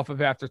moved off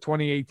of after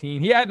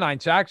 2018. He had 9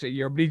 sacks that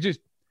year, but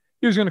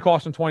he was going to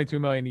cost them $22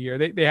 million a year.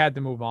 They had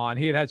to move on.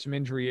 He had some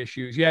injury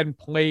issues. He hadn't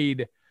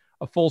played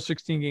a full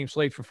 16-game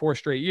slate for 4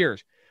 straight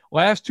years.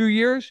 Last 2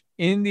 years,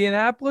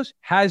 Indianapolis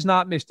has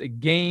not missed a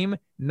game,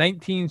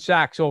 19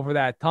 sacks over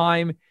that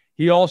time.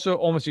 He also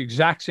almost the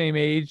exact same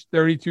age,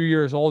 32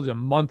 years old, is a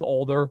month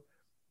older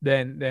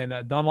than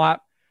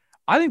Dunlap.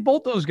 I think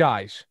both those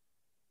guys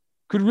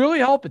could really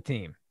help a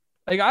team.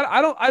 Like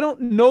I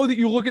don't know that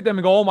you look at them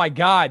and go, oh my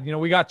God,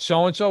 we got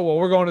so-and-so. Well,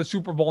 we're going to the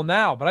Super Bowl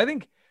now. But I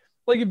think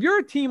like if you're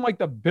a team like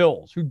the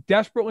Bills who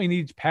desperately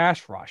needs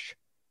pass rush,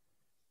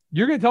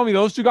 you're going to tell me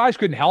those two guys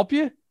couldn't help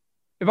you?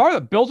 If I were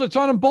the Bills, I'd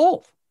sign them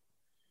both.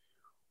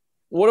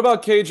 What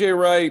about KJ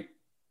Wright?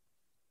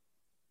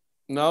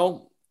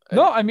 No.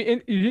 No, I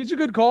mean, he's a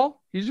good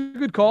call. He's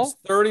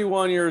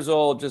 31 years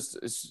old. Just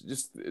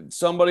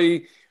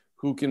somebody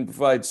who can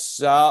provide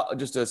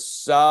just a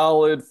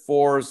solid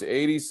force.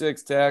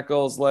 86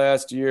 tackles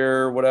last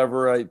year,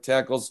 whatever.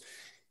 Tackles,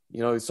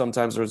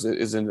 sometimes there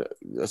isn't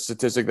a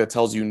statistic that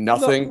tells you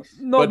nothing.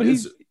 No, but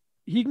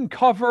he can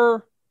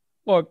cover.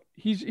 Look,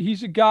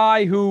 he's a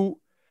guy who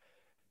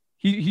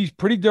he's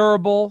pretty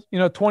durable.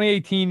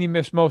 2018 he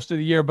missed most of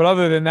the year, but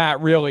other than that,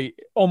 really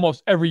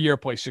almost every year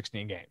plays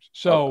 16 games.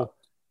 So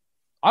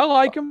I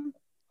like him.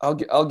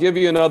 I'll give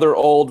you another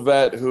old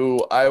vet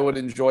who I would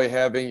enjoy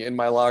having in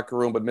my locker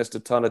room, but missed a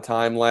ton of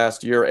time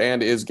last year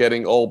and is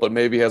getting old, but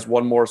maybe has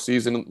one more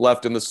season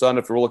left in the sun.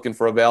 If we're looking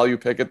for a value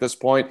pick at this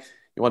point,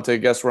 you want to take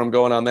a guess where I'm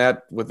going on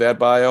that with that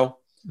bio?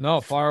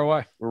 No, fire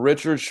away.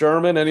 Richard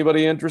Sherman.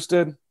 Anybody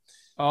interested?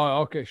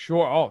 Oh, okay,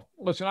 sure. Oh,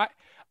 listen,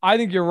 I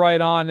think you're right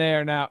on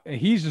there. Now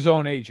he's his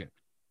own agent,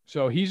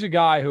 so he's a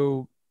guy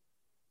who,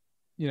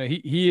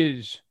 he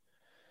is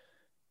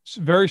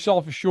very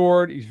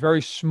self-assured. He's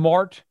very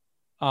smart.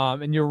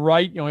 And you're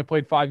right. You only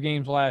played 5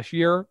 games last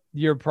year. The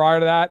year prior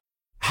to that.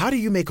 How do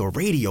you make a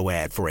radio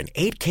ad for an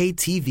 8K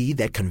TV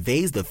that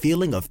conveys the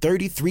feeling of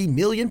 33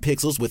 million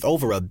pixels with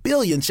over a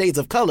billion shades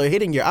of color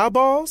hitting your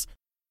eyeballs?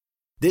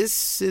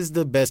 This is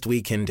the best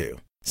we can do.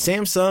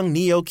 Samsung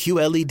Neo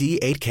QLED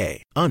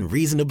 8K,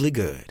 unreasonably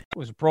good.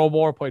 Was a Pro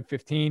Bowler, played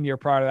 15. Year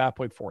prior to that,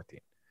 played 14.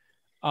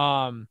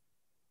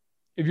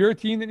 If you're a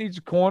team that needs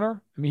a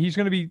corner, I mean, he's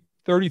going to be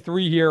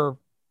 33 here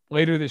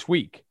later this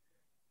week.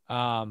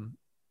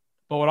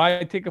 But would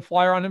I take a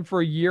flyer on him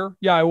for a year?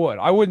 Yeah, I would.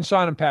 I wouldn't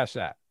sign him past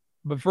that.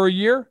 But for a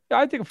year, yeah,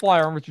 I'd take a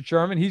flyer on Richard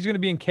Sherman. He's going to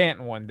be in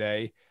Canton one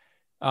day.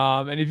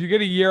 And if you get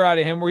a year out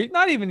of him where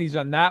he's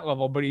on that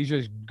level, but he's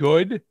just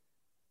good,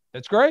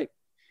 that's great.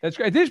 That's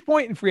great. At this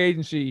point in free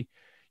agency,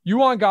 you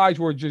want guys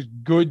who are just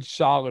good,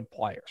 solid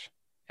players.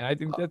 And I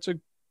think that's a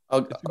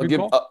good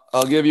call.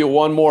 I'll give you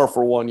one more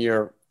for 1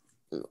 year.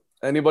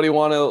 Anybody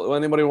want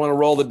to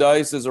roll the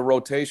dice as a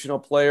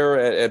rotational player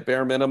at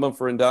bare minimum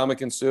for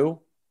Ndamukong Suh?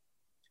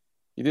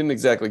 He didn't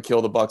exactly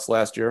kill the Bucs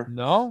last year.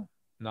 No,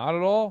 not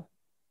at all.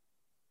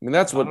 I mean,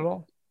 that's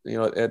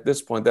at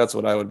this point, that's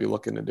what I would be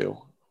looking to do.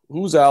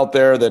 Who's out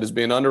there that is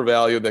being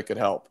undervalued that could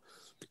help?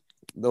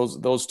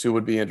 Those two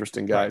would be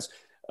interesting guys,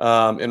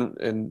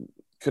 and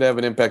could have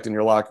an impact in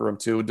your locker room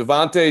too.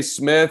 Devontae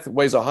Smith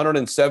weighs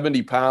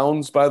 170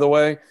 pounds, by the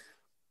way. Is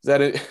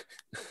that it?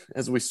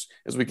 As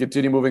we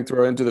continue moving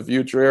through into the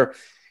future here,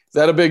 is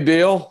that a big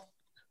deal?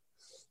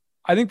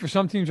 I think for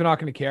some teams they're not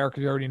going to care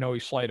because they already know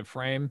he's slight of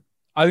frame.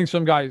 I think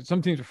some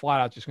teams are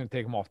flat out just going to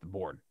take him off the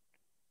board.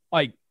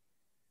 Like,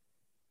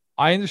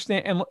 I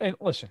understand. And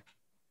listen,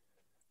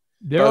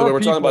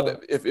 we're talking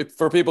about if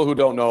for people who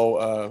don't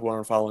know, who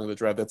aren't following the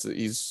draft,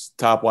 he's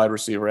top wide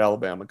receiver,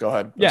 Alabama. Go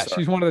ahead. Yes,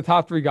 he's one of the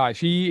top 3 guys.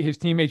 His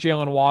teammate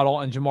Jalen Waddle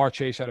and Jamar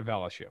Chase out of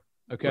LSU.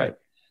 Okay. Right.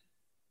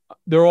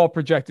 They're all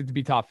projected to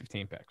be top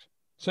 15 picks.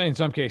 So in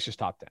some cases,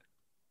 top 10.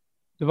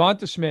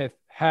 Devonta Smith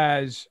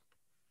has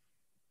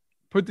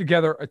put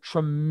together a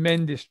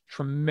tremendous,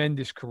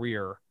 tremendous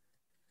career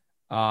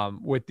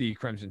with the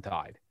Crimson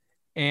Tide.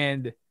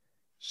 And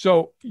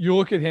so you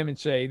look at him and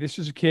say, this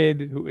is a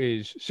kid who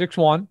is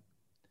 6'1".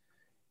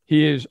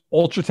 He is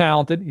ultra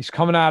talented. He's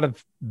coming out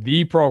of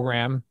the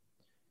program.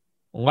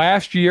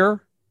 Last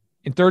year,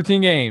 in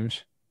 13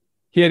 games,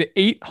 he had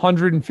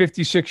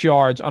 856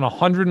 yards on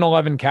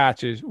 111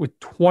 catches with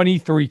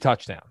 23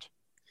 touchdowns.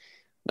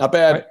 Not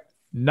bad. Right?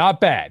 Not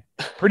bad.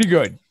 Pretty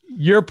good.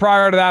 Year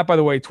prior to that, by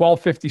the way,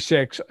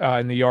 1256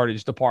 in the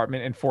yardage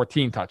department and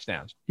 14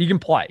 touchdowns. He can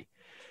play.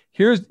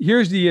 Here's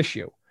the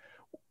issue.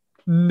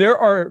 There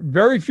are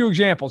very few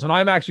examples, and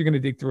I'm actually going to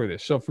dig through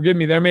this. So forgive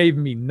me, there may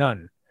even be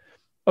none,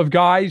 of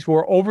guys who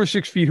are over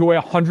 6 feet who weigh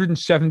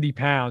 170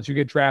 pounds who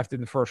get drafted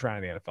in the first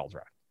round of the NFL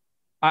draft.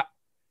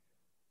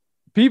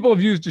 People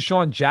have used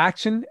Deshaun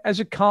Jackson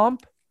as a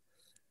comp.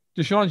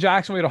 Deshaun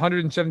Jackson weighed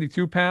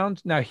 172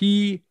 pounds. Now,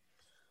 he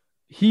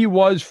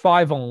was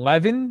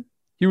 5'11".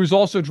 He was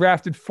also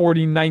drafted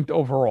 49th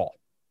overall.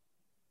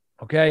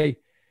 Okay.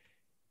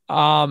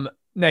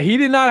 Now, he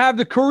did not have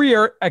the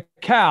career at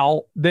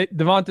Cal that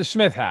Devonta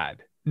Smith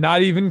had.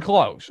 Not even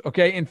close.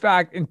 Okay. In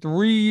fact, in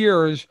 3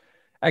 years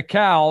at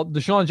Cal,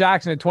 Deshaun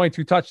Jackson had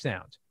 22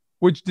 touchdowns,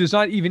 which does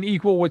not even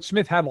equal what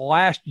Smith had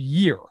last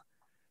year.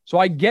 So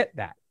I get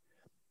that.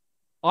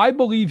 I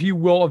believe he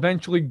will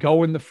eventually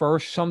go in the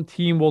first. Some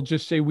team will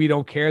just say, we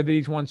don't care that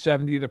he's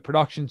 170. The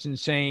production's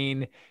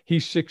insane.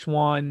 He's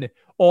 6'1",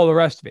 all the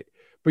rest of it.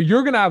 But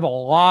you're going to have a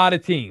lot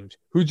of teams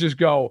who just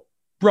go,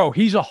 bro,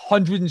 he's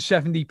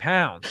 170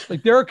 pounds.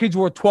 Like, there are kids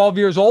who are 12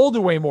 years old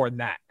who weigh more than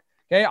that.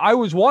 Okay. I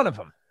was one of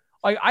them.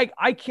 Like,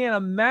 I can't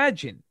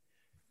imagine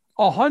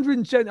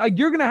 170. Like,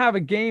 you're going to have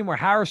a game where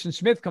Harrison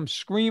Smith comes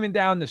screaming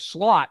down the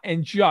slot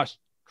and just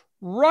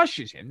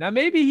rushes him. Now,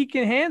 maybe he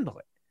can handle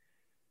it.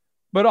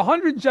 But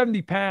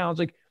 170 pounds,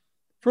 like,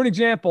 for an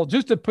example,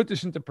 just to put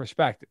this into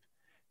perspective,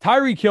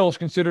 Tyreek Hill is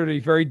considered a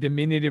very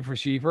diminutive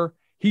receiver.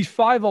 He's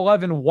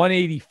 5'11",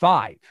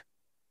 185.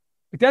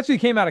 Like, that's what he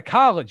came out of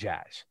college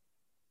as.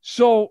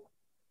 So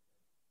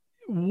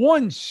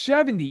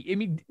 170, I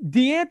mean,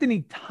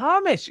 DeAnthony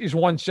Thomas is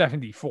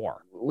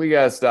 174. We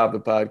got to stop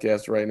the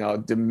podcast right now.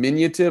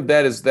 Diminutive,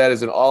 that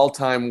is an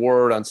all-time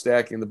word on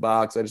Stacking the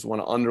Box. I just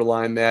want to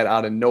underline that.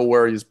 Out of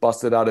nowhere, he's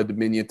busted out a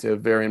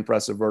diminutive. Very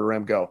impressive.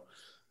 Verderame, go.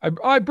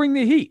 I bring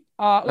the heat.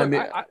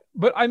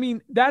 But I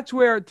mean, that's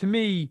where, to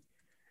me,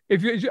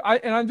 and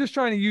I'm just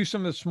trying to use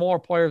some of the smaller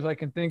players I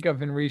can think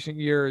of in recent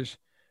years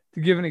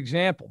to give an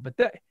example. But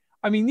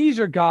these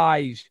are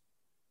guys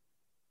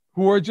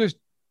who are just,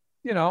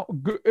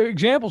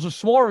 examples of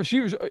smaller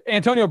receivers.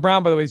 Antonio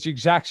Brown, by the way, is the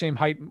exact same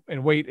height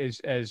and weight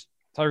as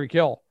Tyreek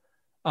Hill.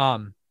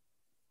 But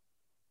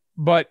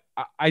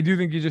I do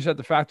think you just have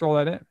to factor all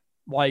that in.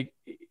 Like,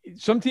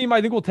 some team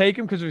I think will take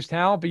him because of his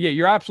talent, but yeah,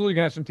 you're absolutely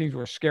going to have some teams who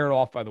are scared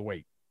off by the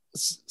weight.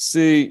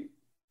 See,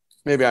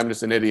 maybe I'm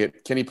just an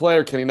idiot. Can he play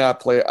or can he not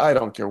play? I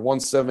don't care.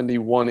 170,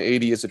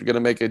 180, is it going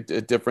to make a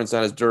difference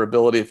on his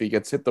durability? If he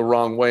gets hit the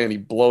wrong way and he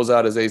blows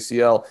out his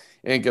ACL,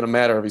 ain't going to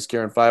matter if he's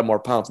carrying 5 more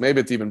pounds.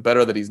 Maybe it's even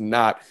better that he's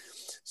not.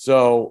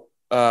 So,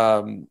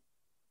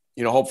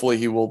 hopefully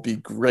he will be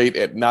great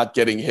at not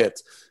getting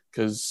hit,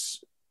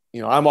 because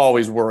I'm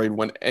always worried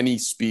when any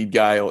speed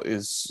guy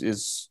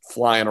is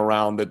flying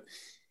around that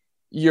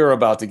you're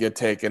about to get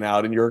taken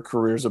out and your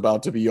career's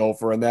about to be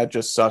over. And that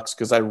just sucks,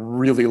 because I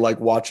really like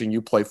watching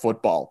you play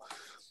football.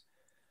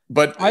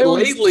 But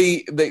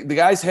lately, the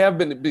guys have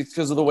been,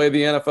 because of the way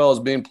the NFL is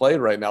being played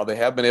right now, they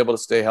have been able to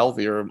stay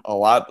healthier a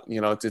lot.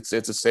 It's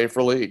a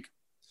safer league.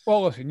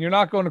 Well, listen, you're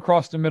not going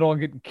across the middle and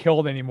getting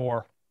killed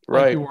anymore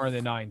like you were in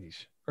the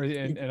 90s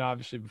and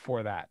obviously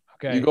before that.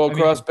 Okay. You go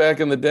across back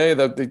in the day,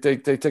 that they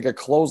take a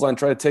clothesline,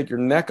 try to take your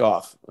neck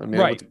off.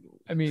 Right.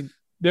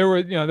 There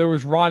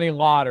was Ronnie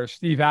Lott or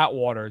Steve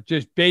Atwater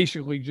just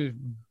basically just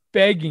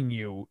begging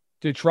you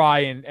to try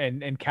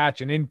and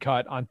catch an in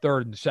cut on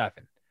 3rd and 7.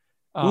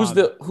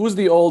 Who's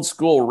the old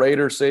school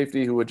Raider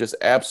safety who would just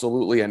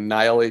absolutely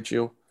annihilate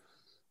you?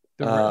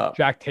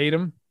 Jack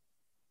Tatum.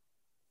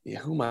 Yeah,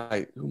 who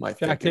am I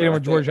Jack Tatum or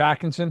George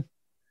Atkinson?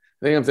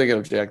 I think I'm thinking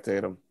of Jack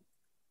Tatum.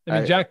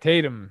 Jack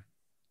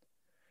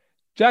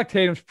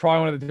Tatum's probably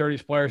one of the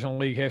dirtiest players in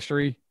league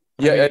history.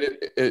 Yeah,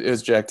 it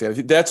is Jack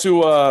Tatum. That's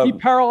who he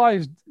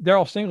paralyzed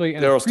Darryl Stingley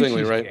in the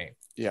preseason right? game.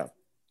 Yeah.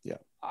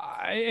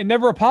 And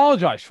never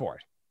apologized for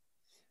it.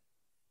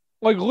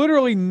 Like,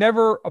 literally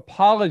never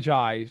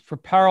apologized for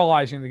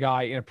paralyzing the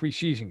guy in a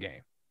preseason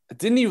game.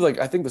 Didn't he,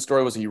 I think the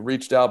story was he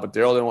reached out, but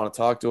Darryl didn't want to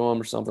talk to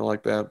him or something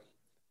like that.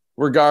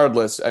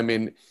 Regardless,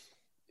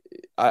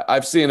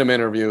 I've seen him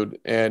interviewed,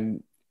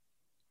 and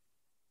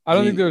I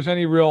don't think there was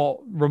any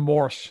real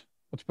remorse.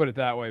 Let's put it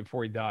that way.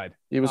 Before he died,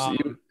 he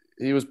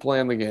was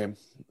playing the game.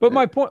 But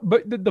my point,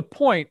 the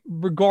point,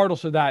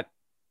 regardless of that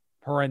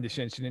horrendous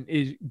incident,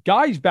 is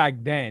guys back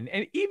then,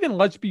 and even,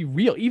 let's be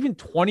real, even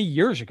 20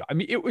 years ago,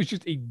 it was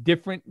just a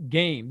different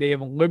game. They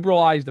have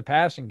liberalized the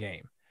passing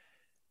game.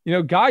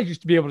 Guys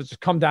used to be able to just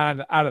come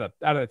down out of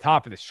the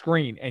top of the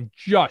screen and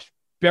just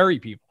bury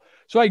people.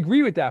 So I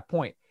agree with that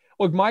point.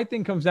 Look, my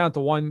thing comes down to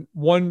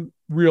one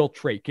real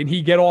trait. Can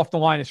he get off the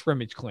line of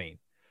scrimmage clean?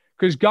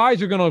 Because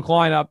guys are going to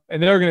line up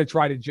and they're going to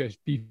try to just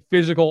be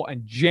physical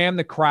and jam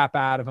the crap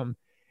out of him.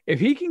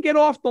 If he can get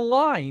off the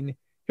line,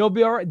 he'll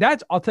be all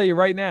right. I'll tell you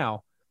right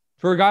now,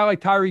 for a guy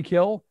like Tyreek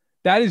Hill,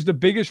 that is the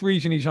biggest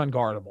reason he's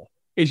unguardable,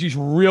 is he's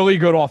really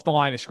good off the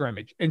line of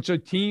scrimmage. And so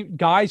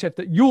guys have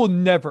to, you will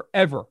never,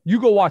 ever,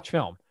 you go watch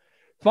film,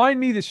 find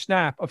me the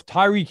snap of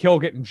Tyreek Hill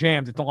getting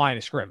jammed at the line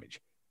of scrimmage.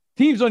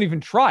 Teams don't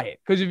even try it,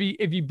 because if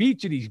he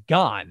beats it, he's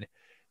gone.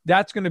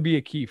 That's going to be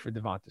a key for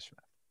Devonta Smith.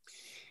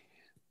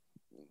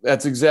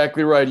 That's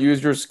exactly right.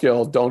 Use your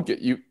skill. Don't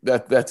get you.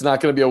 That's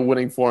not going to be a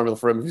winning formula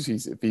for him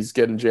if he's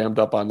getting jammed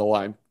up on the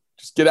line.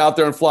 Just get out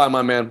there and fly,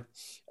 my man.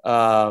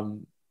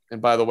 And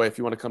by the way, if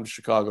you want to come to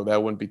Chicago,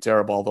 that wouldn't be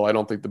terrible. Although I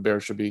don't think the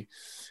Bears should be.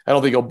 I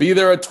don't think he'll be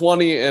there at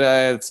 20,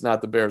 and it's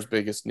not the Bears'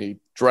 biggest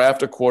need.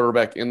 Draft a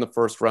quarterback in the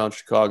first round,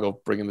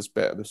 Chicago, bringing this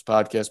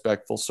podcast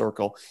back full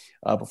circle.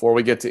 Before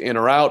we get to in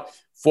or out,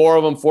 4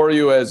 of them for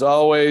you as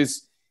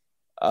always.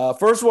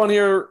 First one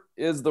here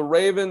is the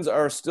Ravens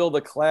are still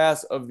the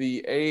class of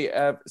the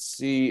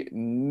AFC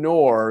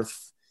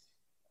North.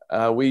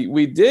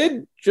 We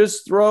did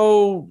just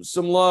throw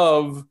some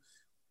love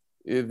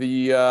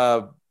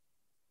the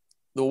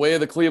way of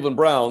the Cleveland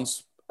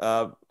Browns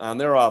on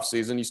their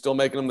offseason. You still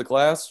making them the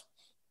class?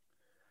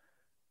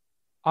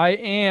 I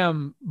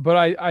am, but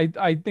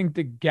I think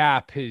the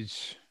gap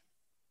has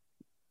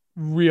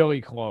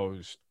really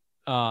closed.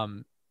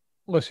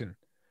 Listen,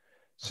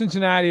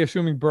 Cincinnati,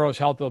 assuming Burrow's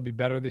health, they'll be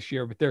better this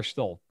year, but they're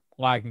still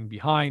lagging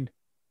behind.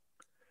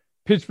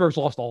 Pittsburgh's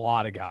lost a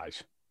lot of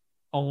guys.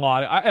 A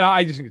lot.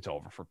 I just think it's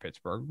over for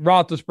Pittsburgh.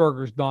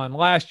 Roethlisberger's done.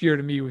 Last year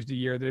to me was the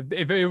year that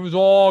if it was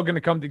all going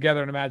to come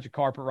together in a magic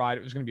carpet ride,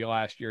 it was going to be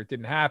last year. It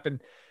didn't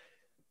happen.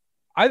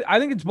 I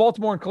think it's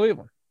Baltimore and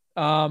Cleveland.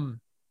 I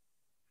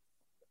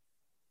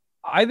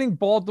think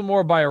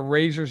Baltimore by a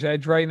razor's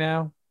edge right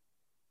now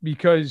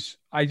because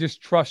I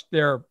just trust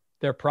their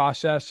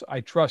process. I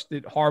trust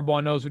that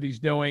Harbaugh knows what he's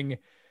doing.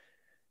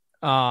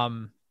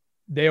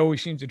 They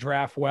always seem to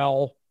draft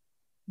well,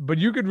 but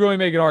you could really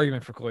make an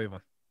argument for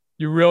Cleveland.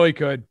 You really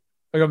could.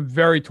 Like, I'm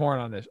very torn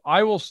on this.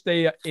 I will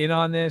stay in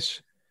on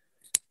this,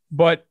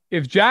 but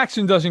if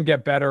Jackson doesn't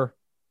get better,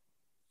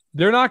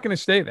 they're not going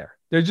to stay there.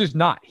 They're just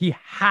not. He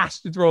has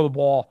to throw the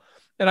ball.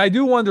 And I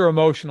do wonder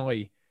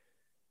emotionally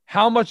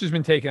how much has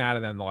been taken out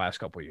of them the last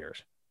couple of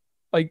years.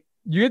 Like,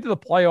 you get to the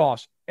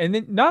playoffs, and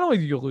then not only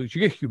do you lose,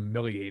 you get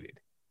humiliated.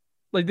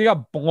 Like, they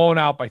got blown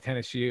out by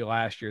Tennessee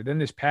last year. Then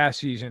this past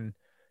season,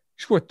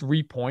 you scored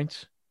 3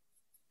 points.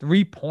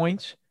 3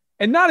 points.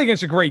 And not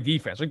against a great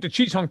defense. Like, the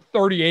Chiefs hung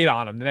 38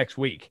 on them the next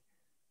week.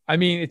 I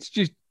mean, it's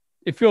just,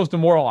 it feels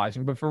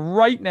demoralizing. But for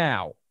right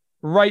now,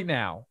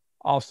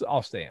 I'll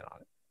stay in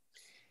on it.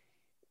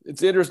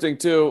 It's interesting,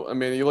 too. I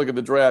mean, you look at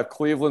the draft,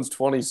 Cleveland's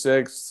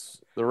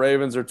 26, the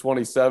Ravens are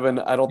 27.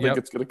 I don't think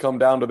it's going to come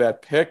down to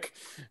that pick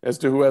as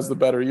to who has the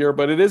better year.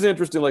 But it is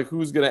interesting, like,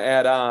 who's going to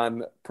add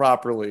on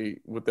properly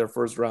with their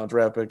first-round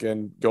draft pick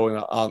and going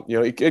on. You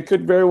know, it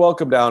could very well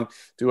come down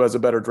to who has a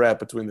better draft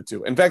between the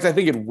two. In fact, I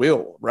think it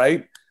will,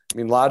 right? I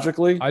mean,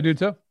 logically. I do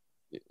too.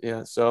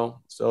 Yeah, so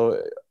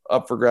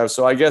up for grabs.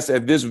 So I guess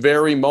at this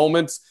very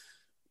moment,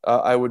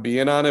 I would be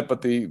in on it,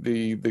 but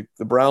the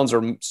Browns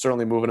are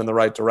certainly moving in the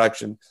right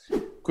direction.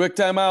 Quick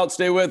timeout.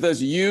 Stay with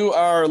us. You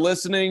are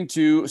listening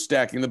to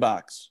Stacking the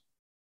Box.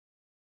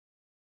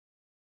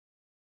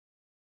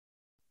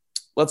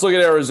 Let's look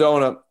at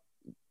Arizona.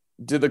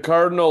 Did the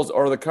Cardinals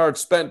or the Cards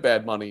spent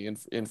bad money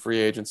in free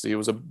agency? It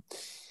was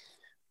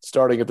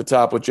starting at the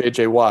top with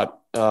J.J. Watt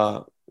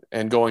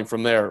and going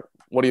from there.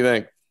 What do you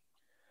think?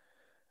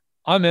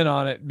 I'm in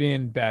on it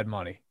being bad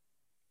money.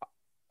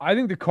 I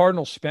think the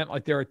Cardinals spent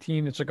like they're a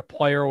team that's like a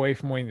player away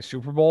from winning the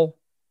Super Bowl.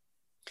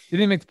 They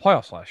didn't make the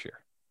playoffs last year.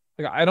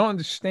 Like, I don't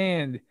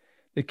understand.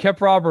 They kept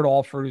Robert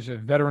Alford, who's a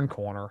veteran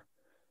corner.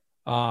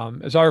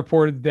 As I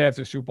reported the day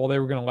after the Super Bowl, they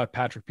were going to let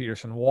Patrick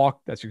Peterson walk.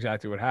 That's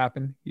exactly what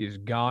happened. He is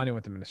gone. He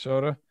went to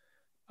Minnesota,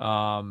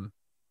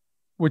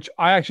 which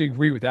I actually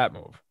agree with that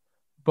move.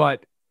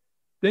 But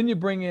then you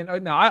bring in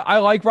 – now, I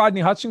like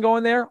Rodney Hudson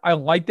going there. I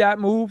like that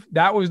move.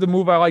 That was the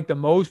move I liked the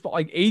most. But,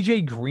 like,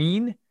 A.J.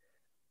 Green's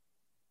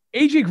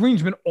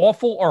been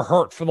awful or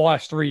hurt for the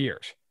last 3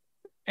 years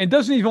and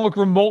doesn't even look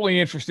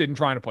remotely interested in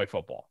trying to play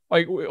football.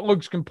 Like, it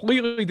looks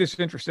completely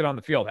disinterested on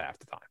the field half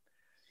the time.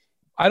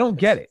 I don't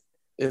get it.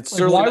 It's like,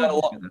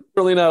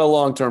 certainly not a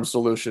long-term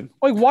solution.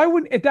 Like, why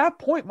wouldn't – at that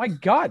point, my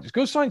God, just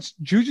go sign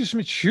Juju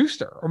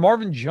Smith-Schuster or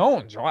Marvin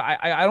Jones.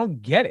 I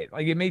don't get it.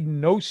 Like, it made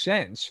no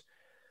sense.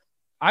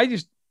 I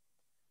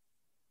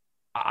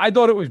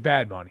thought it was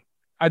bad money.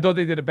 I thought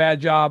they did a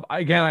bad job.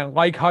 Again, I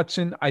like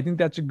Hudson. I think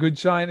that's a good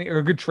signing or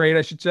a good trade,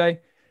 I should say.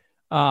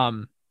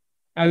 I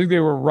think they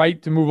were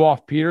right to move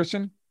off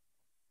Peterson,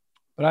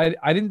 but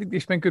I didn't think they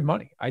spent good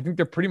money. I think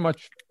they're pretty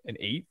much an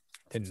 8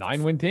 to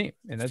 9 win team,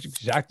 and that's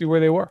exactly where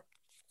they were.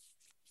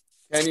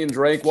 Kenyon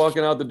Drake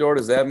walking out the door,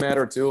 does that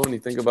matter too when you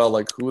think about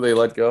like who they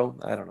let go?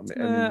 I don't know.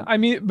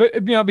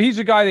 But he's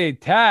a guy they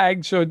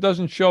tagged, so it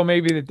doesn't show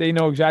maybe that they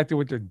know exactly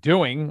what they're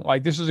doing.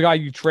 Like, this is a guy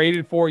you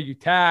traded for, you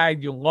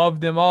tagged, you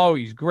loved him. Oh,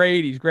 he's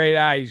great. He's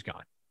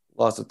gone.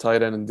 Lost a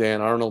tight end and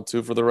Dan Arnold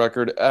too, for the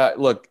record.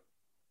 Look,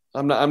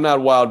 I'm not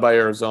wowed by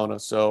Arizona,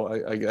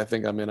 so I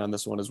think I'm in on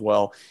this one as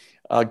well.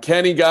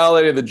 Kenny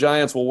Golladay, the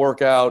Giants will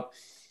work out.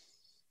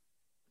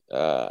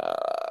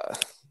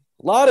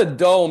 A lot of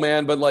dough,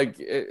 man, but like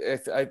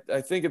I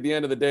think at the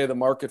end of the day, the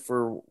market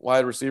for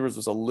wide receivers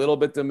was a little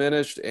bit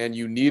diminished, and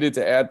you needed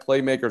to add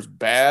playmakers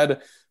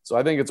bad. So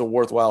I think it's a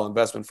worthwhile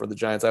investment for the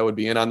Giants. I would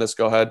be in on this.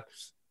 Go ahead.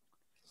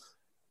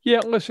 Yeah,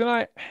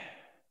 listen,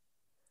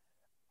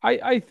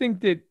 I think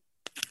that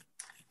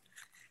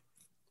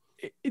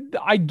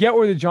I get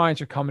where the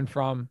Giants are coming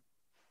from.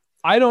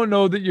 I don't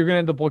know that you're going to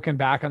end up looking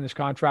back on this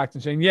contract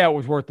and saying, yeah, it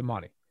was worth the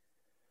money.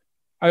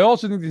 I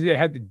also think that they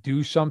had to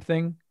do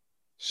something.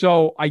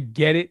 So I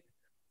get it.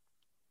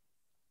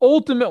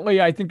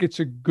 Ultimately, I think it's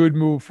a good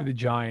move for the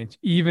Giants,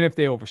 even if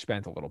they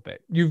overspent a little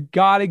bit. You've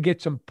got to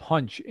get some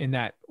punch in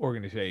that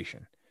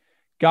organization.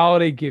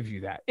 Golladay gives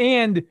you that.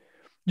 And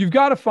you've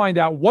got to find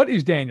out, what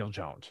is Daniel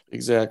Jones?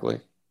 Exactly.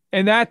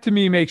 And that, to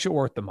me, makes it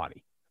worth the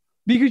money.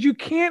 Because you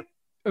can't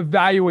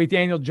evaluate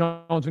Daniel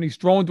Jones when he's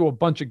thrown to a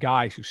bunch of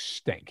guys who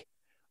stink.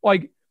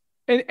 Like,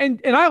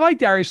 and I like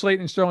Darius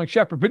Slayton and Sterling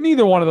Shepard, but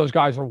neither one of those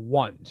guys are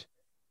ones.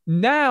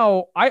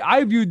 Now,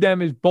 I viewed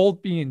them as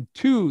both being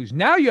twos.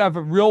 Now you have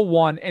a real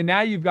one, and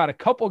now you've got a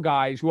couple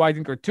guys who I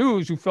think are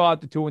twos who fill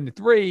out the 2 and the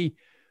 3.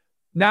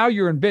 Now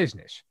you're in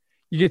business.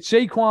 You get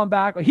Saquon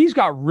back. He's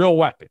got real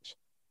weapons.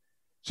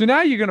 So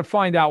now you're going to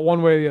find out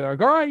one way or the other.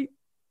 Like, all right,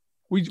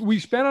 we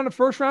spent on a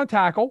first-round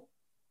tackle.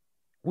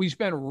 We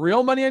spent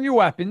real money on your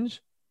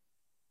weapons.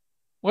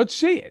 Let's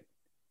see it.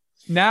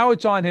 Now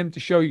it's on him to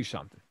show you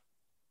something.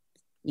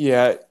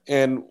 Yeah,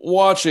 and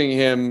watching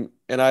him,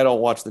 and I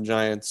don't watch the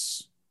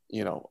Giants,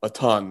 a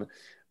ton,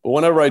 but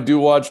whenever I do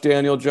watch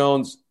Daniel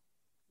Jones,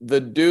 the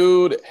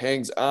dude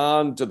hangs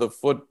on to the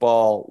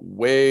football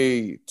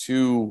way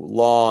too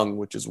long,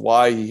 which is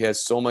why he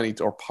has so many,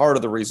 or part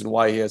of the reason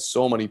why he has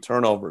so many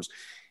turnovers.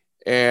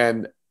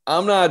 And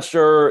I'm not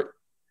sure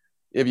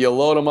if you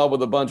load him up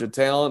with a bunch of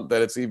talent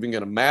that it's even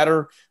going to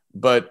matter.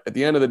 But at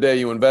the end of the day,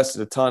 you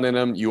invested a ton in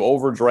him. You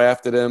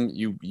overdrafted him.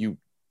 You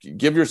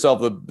give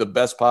yourself the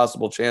best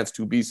possible chance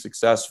to be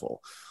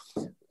successful.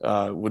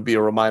 Would be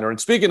a reminder.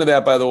 And speaking of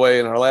that, by the way,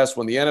 in our last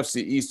one, the NFC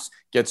East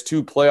gets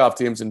 2 playoff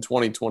teams in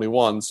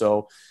 2021.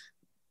 So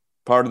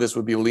part of this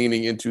would be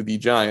leaning into the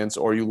Giants,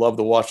 or you love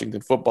the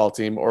Washington football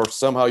team, or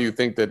somehow you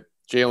think that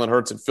Jalen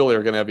Hurts and Philly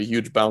are going to have a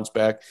huge bounce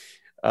back,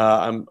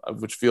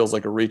 which feels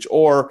like a reach.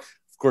 Or,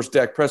 of course,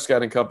 Dak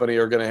Prescott and company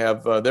are going to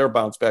have their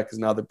bounce back because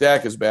now that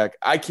Dak is back.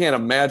 I can't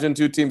imagine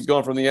 2 teams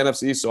going from the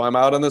NFC, so I'm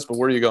out on this, but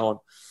where are you going?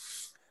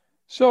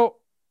 So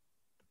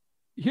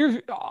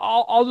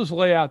I'll just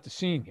lay out the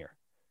scene here.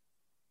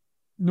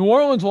 New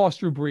Orleans lost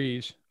Drew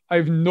Brees. I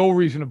have no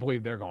reason to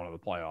believe they're going to the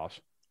playoffs.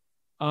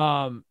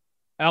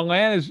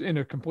 Atlanta's in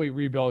a complete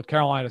rebuild.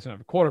 Carolina doesn't have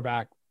a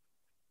quarterback.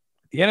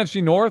 The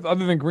NFC North,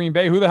 other than Green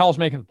Bay, who the hell's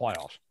making the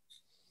playoffs?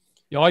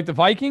 You like the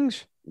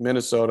Vikings?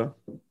 Minnesota.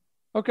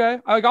 Okay.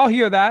 I'll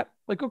hear that.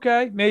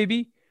 Okay,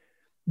 maybe.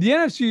 The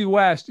NFC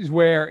West is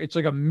where it's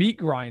like a meat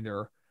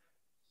grinder.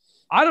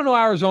 I don't know.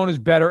 Arizona's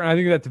better, and I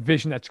think that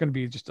division, that's going to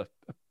be just a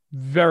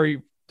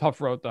very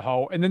tough road to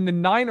hoe. And then the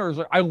Niners,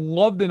 I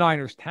love the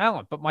Niners'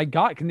 talent, but my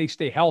God, can they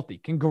stay healthy?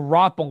 Can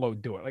Garoppolo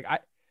do it?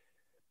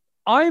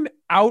 I'm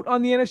out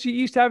on the NFC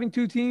East having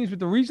 2 teams, but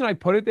the reason I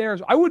put it there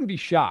is I wouldn't be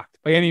shocked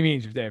by any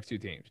means if they have 2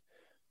 teams.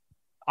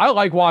 I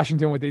like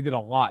Washington, what they did a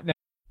lot. Now,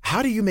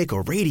 how do you make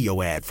a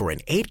radio ad for an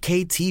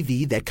 8K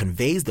TV that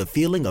conveys the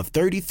feeling of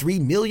 33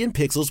 million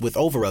pixels with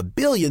over a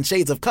billion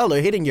shades of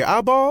color hitting your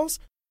eyeballs?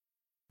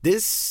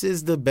 This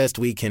is the best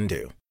we can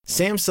do.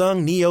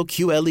 Samsung Neo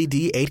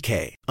QLED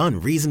 8K,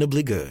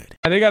 unreasonably good.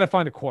 They got to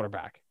find a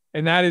quarterback,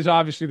 and that is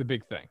obviously the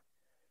big thing.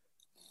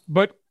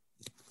 But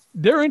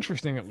they're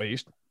interesting, at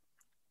least.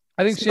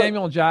 I think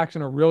Samuel and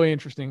Jackson are really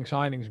interesting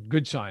signings,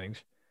 good signings.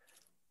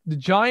 The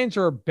Giants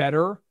are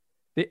better.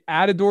 They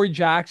added Dory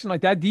Jackson.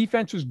 That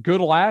defense was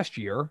good last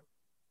year.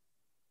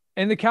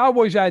 And the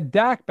Cowboys add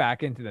Dak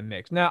back into the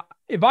mix. Now,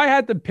 if I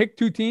had to pick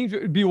 2 teams,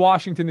 it would be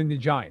Washington and the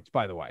Giants,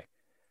 by the way.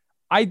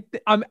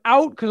 I'm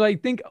out because I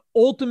think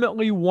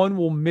ultimately one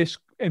will miss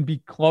and be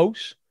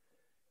close.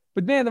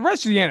 But, man, the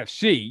rest of the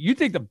NFC, you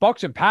take the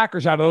Bucs and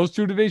Packers out of those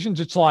 2 divisions,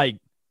 it's I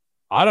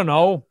don't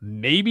know,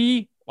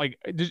 maybe.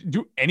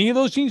 Do any of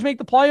those teams make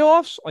the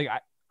playoffs?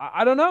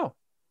 I don't know.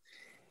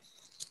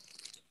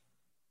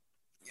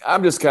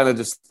 I'm just kind of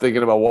just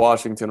thinking about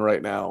Washington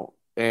right now.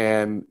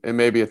 And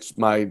maybe it's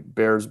my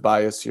Bears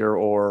bias here,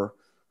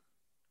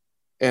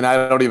 and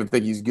I don't even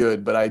think he's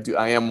good, but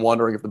I am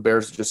wondering if the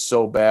Bears are just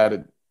so bad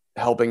at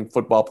helping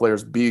football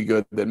players be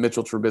good that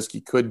Mitchell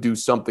Trubisky could do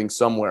something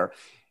somewhere.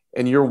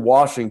 And you're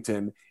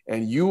Washington,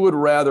 and you would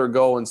rather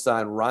go and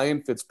sign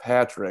Ryan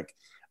Fitzpatrick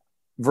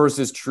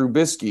versus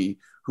Trubisky,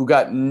 who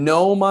got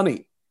no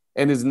money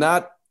and is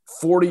not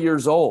 40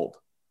 years old.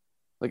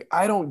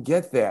 I don't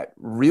get that.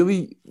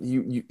 Really,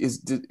 is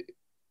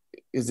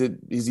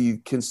he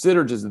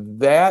considered just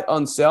that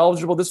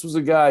unsalvageable? This was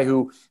a guy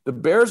who the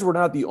Bears were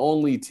not the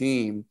only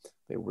team.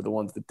 They were the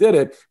ones that did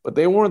it, but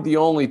they weren't the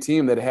only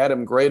team that had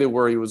him graded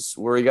where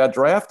he got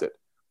drafted.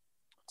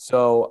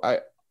 So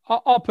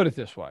I'll put it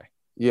this way.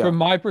 Yeah. From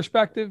my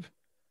perspective,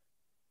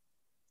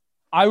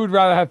 I would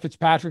rather have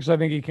Fitzpatrick because I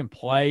think he can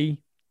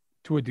play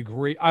to a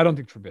degree. I don't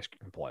think Trubisky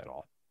can play at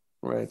all.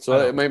 Right.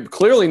 So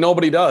clearly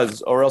nobody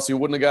does, or else you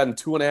wouldn't have gotten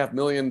 $2.5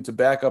 million to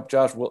back up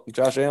Josh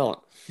Allen.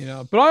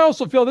 But I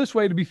also feel this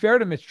way. To be fair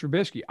to Mitch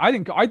Trubisky, I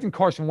think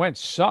Carson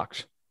Wentz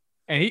sucks,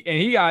 and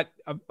he got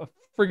a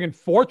friggin'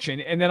 fortune.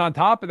 And then on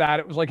top of that,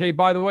 it was hey,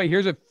 by the way,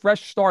 here's a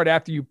fresh start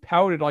after you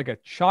pouted like a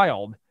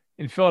child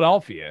in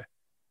Philadelphia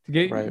to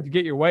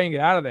get your way and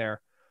get out of there.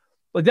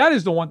 But that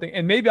is the one thing.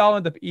 And maybe I'll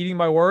end up eating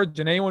my words.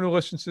 And anyone who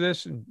listens to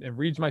this and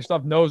reads my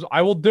stuff knows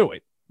I will do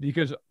it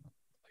because, like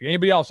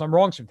anybody else, I'm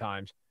wrong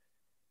sometimes.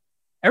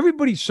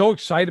 Everybody's so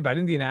excited about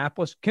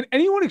Indianapolis. Can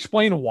anyone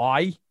explain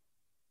why?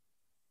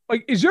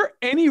 Is there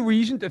any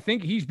reason to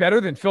think he's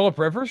better than Phillip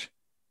Rivers?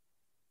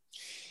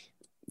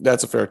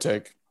 That's a fair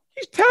take.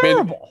 He's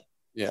terrible.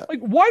 Yeah.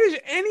 Why does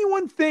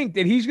anyone think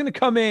that he's going to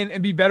come in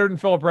and be better than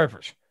Phillip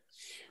Rivers?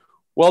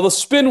 Well, the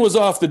spin was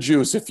off the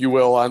juice, if you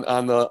will,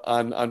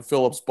 on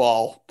Phillip's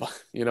ball.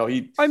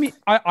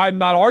 I'm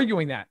not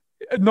arguing that,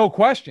 no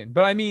question.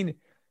 But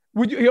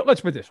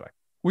let's put it this way: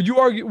 Would you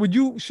argue? Would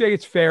you say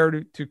it's fair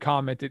to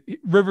comment that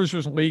Rivers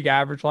was league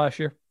average last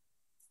year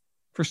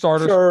for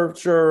starters?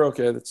 Sure.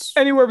 Okay, that's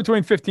anywhere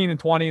between 15 and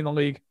 20 in the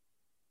league.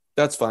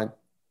 That's fine.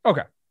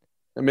 Okay.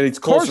 I mean, it's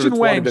closer Carson to 20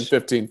 Wentz, than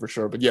 15 for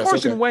sure. But yes,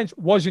 Carson Wentz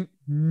wasn't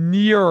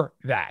near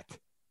that.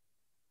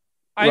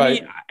 I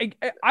mean,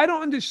 I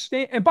don't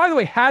understand. And by the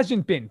way,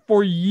 hasn't been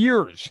for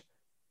years.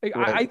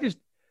 I just.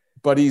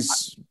 But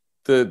he's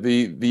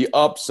the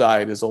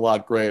upside is a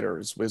lot greater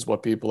is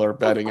what people are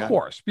betting on. Of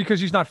course, because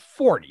he's not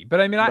 40.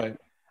 But I mean,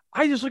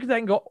 I just look at that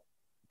and go,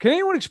 can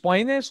anyone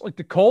explain this? Like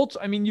the Colts,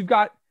 I mean, you've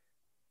got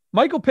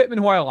Michael Pittman,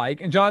 who I like,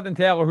 and Jonathan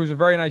Taylor, who's a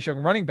very nice young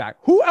running back.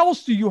 Who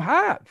else do you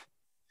have?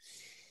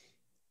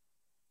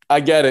 I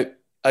get it.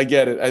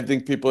 I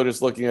think people are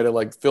just looking at it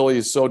like Philly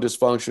is so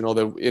dysfunctional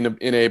that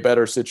in a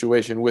better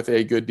situation with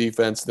a good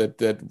defense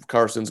that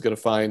Carson's going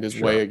to find his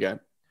way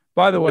again.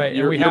 By the way,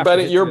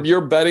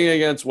 you're betting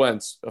against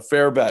Wentz, a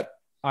fair bet.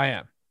 I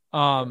am.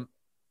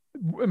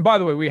 And by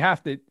the way, we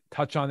have to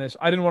touch on this.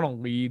 I didn't want to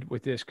lead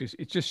with this because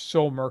it's just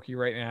so murky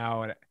right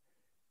now. And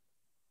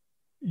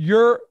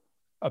your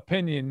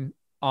opinion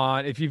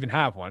on, if you even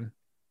have one,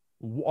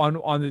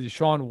 on the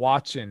Deshaun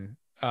Watson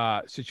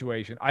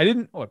situation. I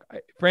didn't look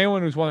for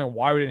anyone who's wondering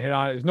why we didn't hit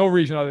on it. There's no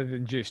reason other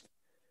than just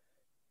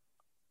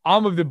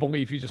I'm of the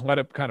belief you just let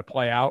it kind of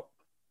play out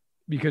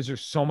because there's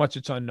so much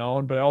it's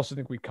unknown. But I also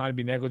think we kind of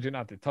be negligent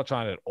not to touch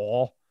on it at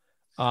all.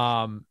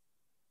 I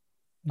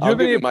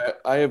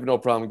have no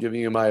problem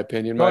giving you my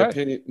opinion.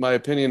 My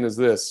opinion is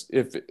this: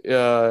 if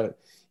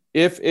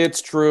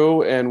it's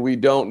true and we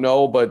don't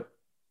know, but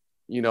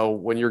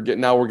when we're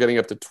getting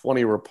up to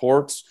 20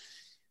 reports.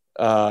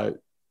 I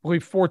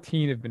believe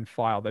 14 have been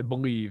filed. I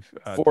believe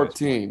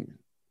 14.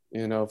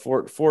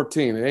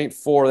 14. It ain't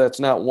 4. That's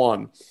not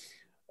 1.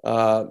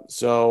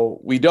 So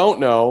we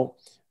don't know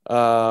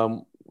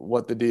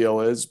what the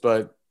deal is,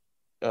 but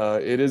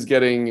it is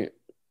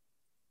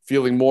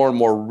feeling more and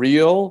more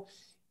real.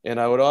 And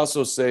I would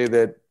also say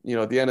that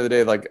at the end of the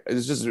day, like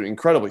it's just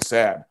incredibly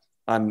sad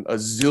on a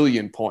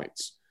zillion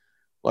points.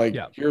 Like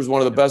here's one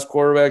of the best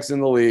quarterbacks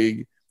in the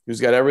league who's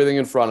got everything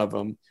in front of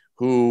him,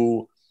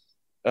 who.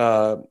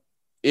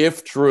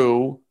 If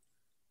true,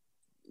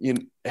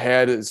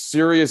 had a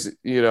serious,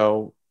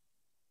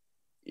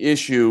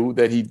 issue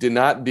that he did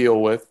not deal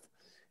with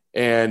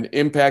and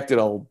impacted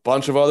a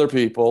bunch of other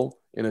people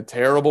in a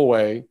terrible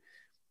way.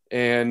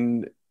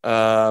 And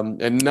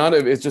none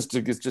of it's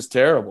just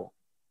terrible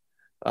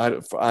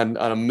on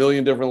a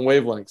million different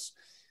wavelengths.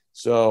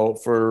 So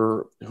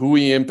for who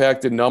he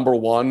impacted, number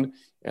one,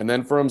 and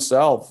then for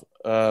himself.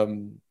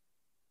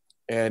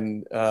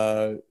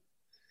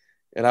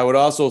 And I would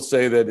also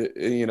say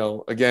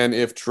that, again,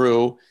 if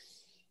true,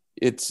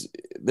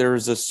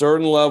 there's a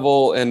certain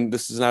level, and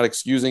this is not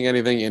excusing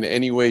anything in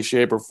any way,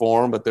 shape, or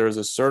form, but there's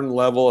a certain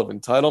level of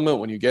entitlement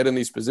when you get in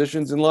these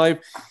positions in life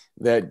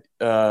that,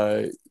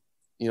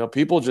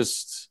 people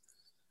just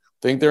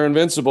think they're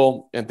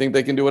invincible and think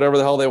they can do whatever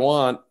the hell they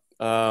want.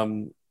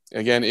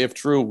 Again, if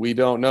true, we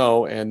don't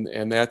know.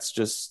 And that's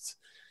just,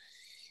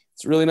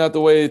 it's really not the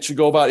way it should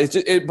go about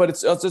it. But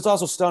it's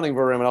also stunning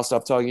for him, and I'll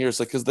stop talking here. It's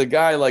like, because the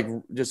guy,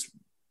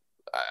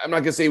 I'm not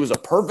going to say he was a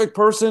perfect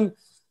person,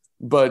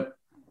 but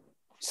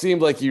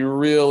seemed like he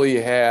really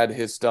had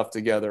his stuff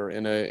together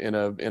in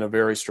a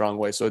very strong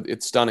way. So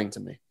it's stunning to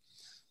me.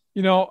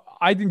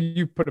 I think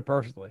you put it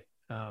perfectly.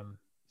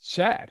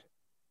 Sad.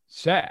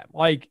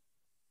 Like,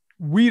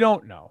 we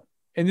don't know.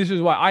 And this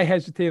is why I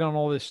hesitate on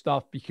all this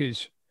stuff,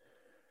 because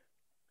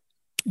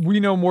we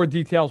know more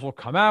details will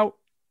come out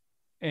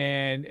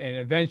and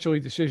eventually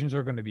decisions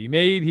are going to be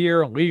made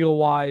here legal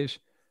wise.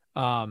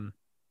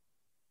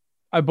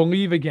 I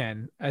believe,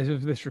 again, as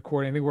of this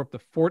recording, I think we're up to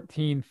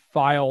 14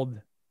 filed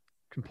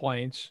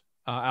complaints,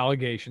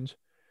 allegations,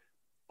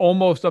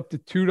 almost up to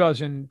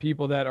 24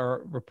 people that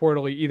are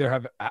reportedly either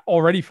have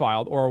already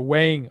filed or are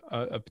weighing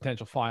a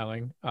potential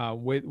filing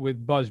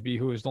with Busby,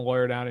 who is the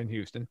lawyer down in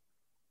Houston.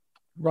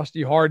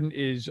 Rusty Harden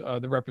is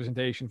the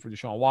representation for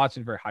Deshaun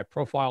Watson, very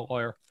high-profile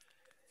lawyer.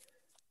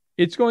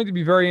 It's going to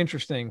be very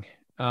interesting,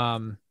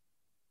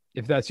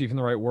 if that's even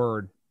the right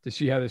word, to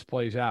see how this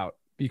plays out,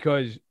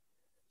 because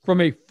from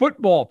a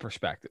football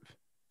perspective,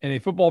 and a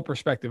football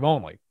perspective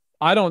only,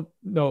 I don't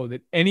know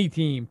that any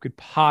team could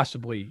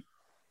possibly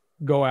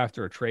go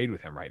after a trade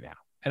with him right now.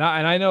 And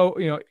I know,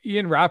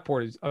 Ian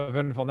Rappaport of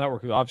NFL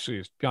Network, who obviously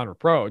is beyond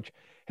reproach,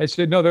 has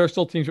said, no, there are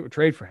still teams that would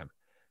trade for him.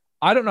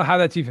 I don't know how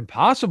that's even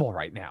possible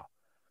right now.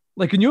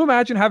 Like, can you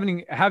imagine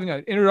having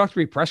an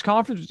introductory press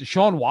conference with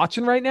Deshaun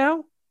Watson right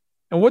now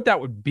and what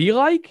that would be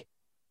like?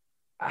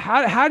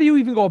 How do you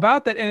even go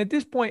about that? And at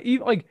this point,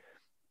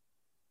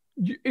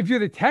 if you're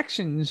the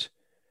Texans,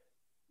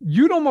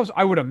 you'd almost,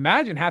 I would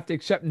imagine, have to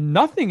accept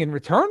nothing in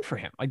return for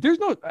him. Like,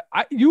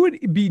 you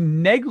would be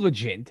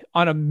negligent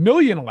on a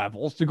million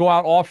levels to go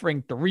out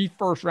offering 3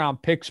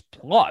 first-round picks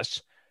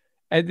plus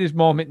at this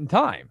moment in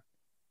time.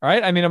 All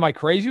right? I mean, am I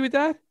crazy with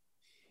that?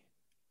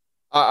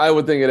 I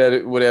would think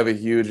it would have a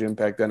huge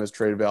impact on his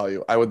trade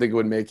value. I would think it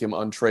would make him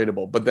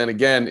untradeable. But then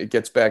again, it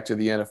gets back to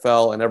the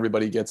NFL, and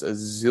everybody gets a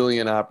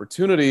zillion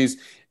opportunities.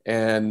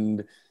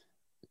 And,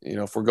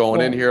 if we're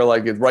going in here,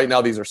 like right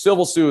now, these are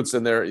civil suits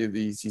and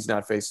he's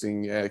not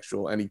facing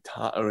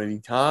any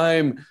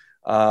time.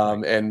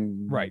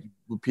 And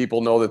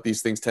people know that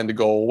these things tend to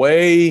go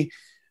away.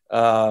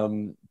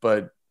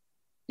 But,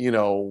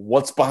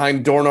 what's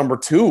behind door number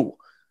 2,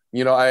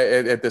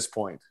 at this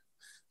point.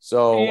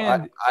 So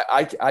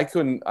I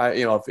couldn't,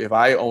 if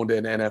I owned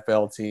an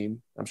NFL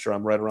team, I'm sure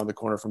I'm right around the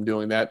corner from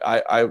doing that.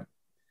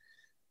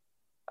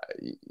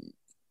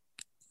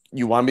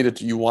 You want me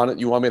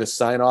to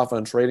sign off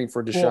on trading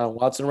for Deshaun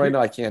Watson right now?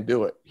 I can't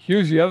do it.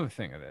 Here's the other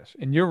thing of this,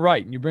 and you're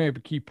right, and you bring up a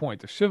key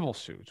point: the civil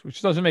suits,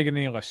 which doesn't make it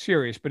any less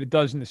serious, but it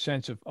does in the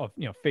sense of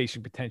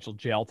facing potential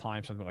jail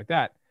time, something like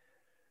that.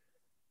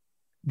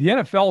 The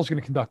NFL is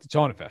going to conduct its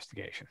own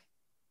investigation.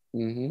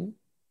 Mm-hmm.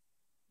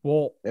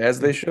 Well,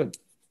 as they should.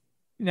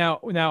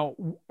 Now,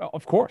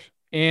 of course,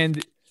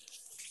 and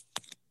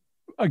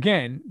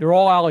again, they're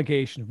all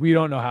allegations. We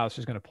don't know how this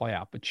is going to play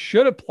out, but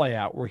should it play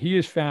out where he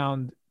is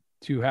found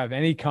to have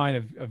any kind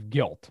of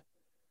guilt,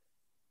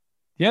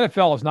 the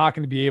NFL is not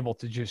going to be able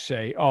to just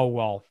say, oh,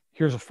 well,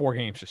 here's a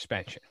 4-game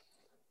suspension.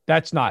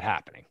 That's not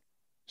happening.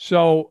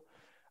 So,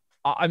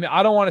 I mean,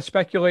 I don't want to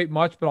speculate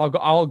much, but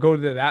I'll go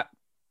to that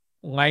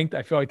length.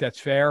 I feel like that's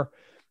fair.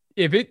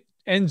 If it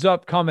ends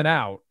up coming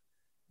out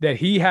that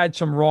he had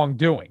some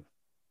wrongdoing,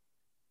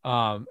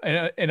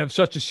 and of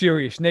such a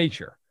serious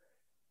nature,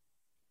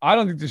 I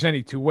don't think there's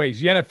any two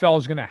ways. The NFL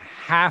is going to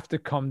have to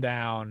come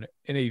down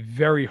in a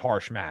very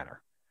harsh manner.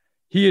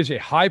 He is a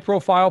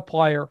high-profile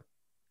player.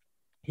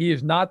 He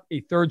is not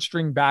a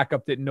third-string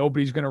backup that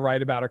nobody's going to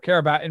write about or care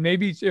about. And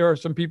maybe there are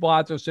some people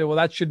out there who say, well,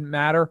 that shouldn't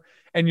matter.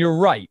 And you're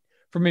right.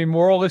 From a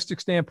moralistic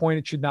standpoint,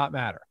 it should not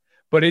matter.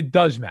 But it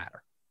does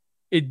matter.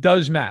 It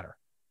does matter.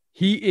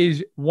 He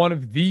is one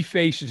of the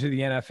faces of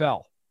the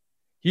NFL.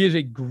 He is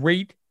a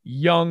great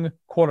young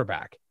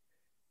quarterback.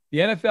 The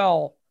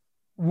NFL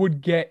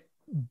would get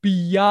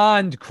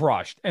beyond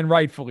crushed, and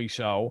rightfully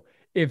so,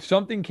 if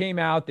something came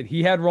out that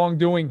he had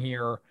wrongdoing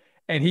here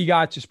and he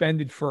got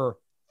suspended for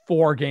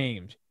 4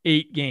 games,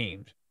 8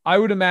 games. I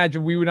would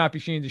imagine we would not be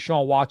seeing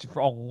Deshaun Watson for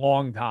a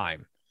long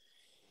time.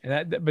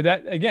 And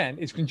that again,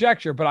 is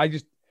conjecture, but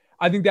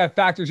I think that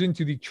factors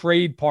into the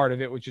trade part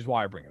of it, which is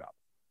why I bring it up.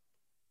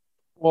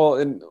 Well,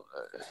 and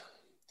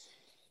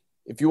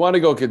if you want to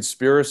go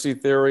conspiracy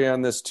theory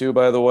on this too,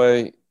 by the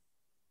way,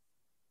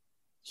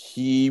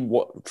 he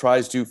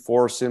tries to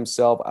force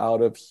himself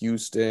out of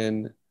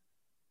Houston,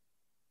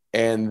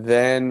 and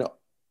then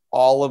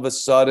all of a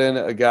sudden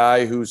a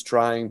guy who's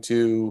trying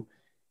to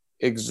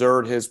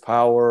exert his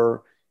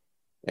power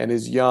and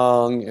is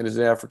young and is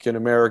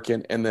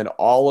African-American, and then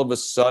all of a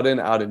sudden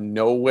out of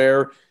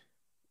nowhere,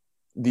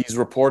 these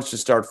reports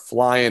just start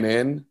flying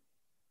in.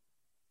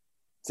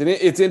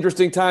 It's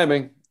interesting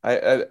timing.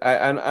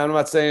 I'm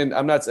not saying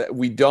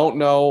we don't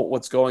know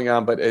what's going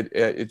on, but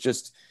it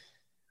just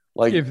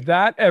like, if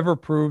that ever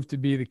proved to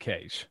be the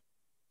case,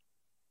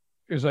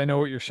 because I know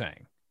what you're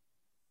saying,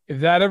 if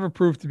that ever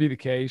proved to be the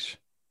case,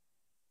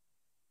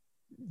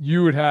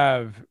 you would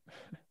have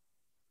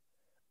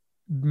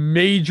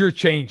major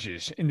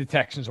changes in the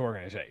Texans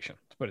organization,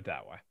 to put it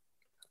that way.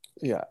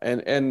 Yeah.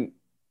 And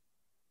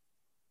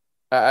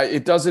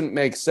it doesn't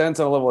make sense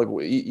on a level,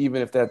 like,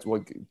 even if that's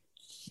what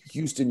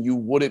Houston, you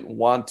wouldn't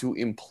want to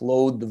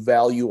implode the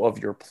value of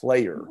your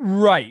player.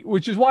 Right.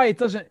 Which is why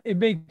it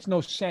makes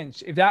no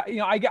sense. If that,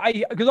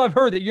 because I've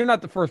heard that you're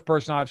not the first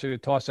person, obviously, to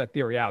toss that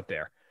theory out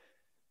there.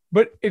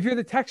 But if you're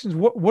the Texans,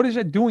 what is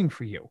that doing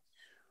for you?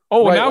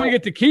 Oh, right. Now we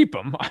get to keep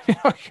him. But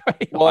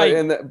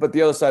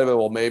the other side of it,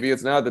 well, maybe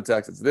it's not the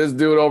Texans. This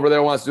dude over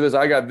there wants to do this.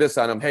 I got this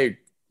on him. Hey,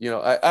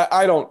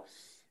 I don't.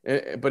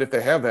 But if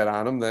they have that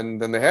on him, then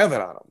they have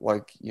it on him.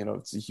 Like,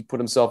 he put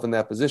himself in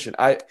that position.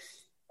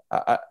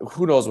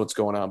 Who knows what's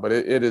going on? But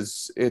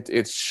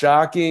it's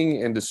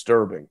shocking and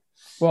disturbing.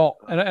 Well,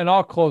 and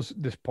I'll close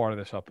this part of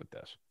this up with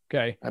this.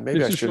 Okay,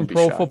 maybe I shouldn't be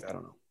shocked. I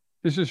don't know.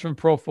 This is from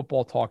Pro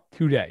Football Talk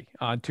today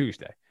on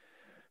Tuesday.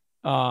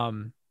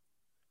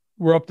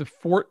 We're up to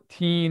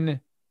 14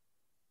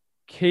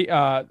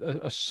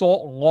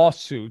 assault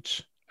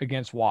lawsuits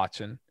against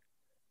Watson,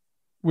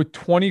 with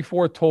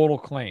 24 total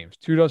claims,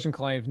 24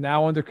 claims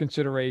now under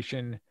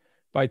consideration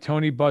by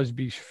Tony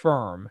Busby's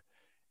firm.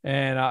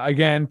 And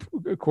again,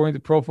 according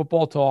to Pro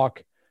Football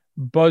Talk,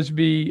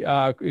 Busby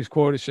is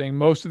quoted saying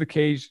most of the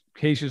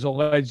cases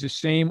allege the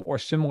same or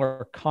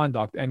similar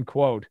conduct, end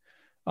quote.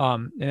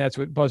 And that's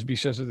what Busby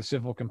says of the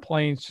civil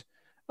complaints,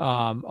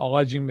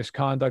 alleging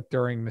misconduct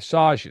during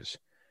massages.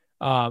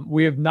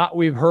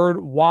 We've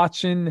heard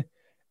Watson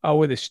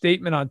with a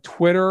statement on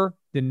Twitter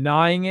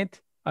denying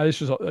it.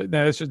 This is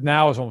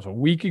almost a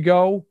week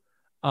ago.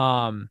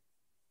 And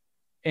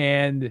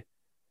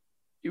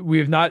we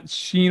have not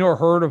seen or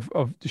heard of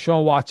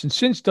Deshaun Watson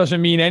since.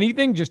 Doesn't mean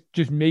anything,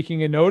 just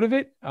making a note of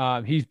it.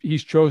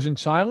 He's chosen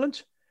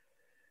silence.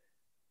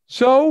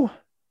 So,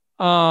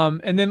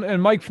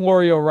 and Mike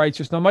Florio writes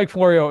this. Now, Mike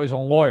Florio is a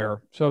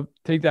lawyer, so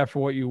take that for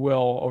what you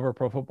will over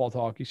Pro Football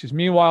Talk. He says,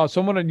 meanwhile, it's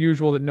somewhat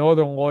unusual that no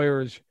other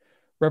lawyers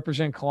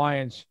represent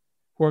clients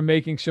who are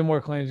making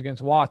similar claims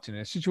against Watson.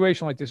 In a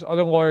situation like this,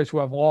 other lawyers who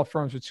have law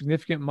firms with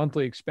significant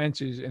monthly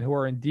expenses and who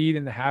are indeed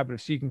in the habit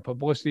of seeking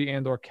publicity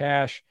and or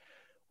cash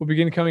will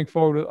begin coming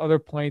forward with other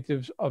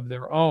plaintiffs of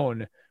their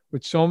own.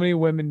 With so many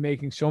women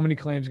making so many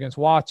claims against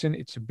Watson,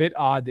 it's a bit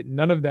odd that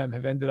none of them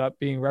have ended up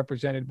being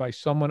represented by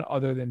someone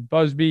other than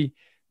Busby.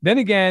 Then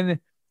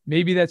again,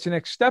 maybe that's the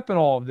next step in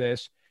all of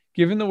this.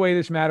 Given the way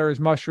this matter is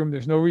mushroomed,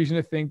 there's no reason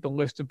to think the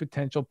list of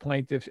potential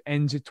plaintiffs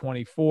ends at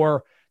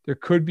 24. There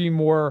could be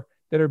more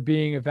that are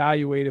being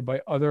evaluated by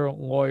other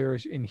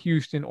lawyers in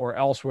Houston or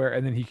elsewhere.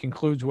 And then he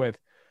concludes with,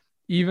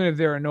 even if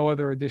there are no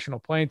other additional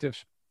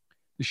plaintiffs,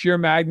 the sheer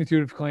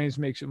magnitude of claims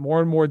makes it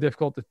more and more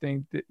difficult to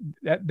think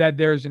that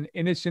there's an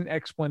innocent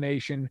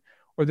explanation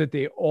or that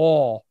they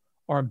all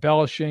are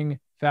embellishing,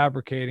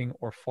 fabricating,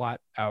 or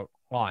flat out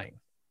lying.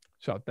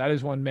 So that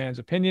is one man's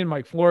opinion.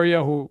 Mike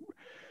Florio, who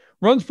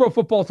runs Pro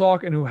Football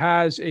Talk and who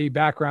has a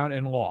background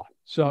in law.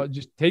 So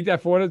just take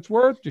that for what it's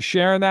worth. Just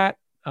sharing that.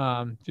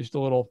 Just a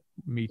little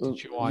meat to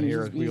chew on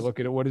here as we look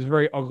at it. What is a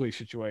very ugly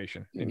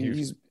situation in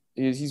Houston.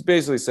 He's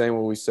basically saying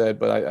what we said,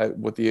 but I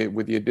with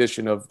the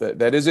addition of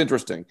that is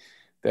interesting.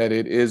 That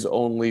it is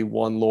only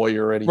one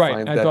lawyer, and he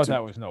finds I thought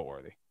that was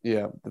noteworthy.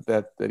 Yeah,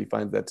 that he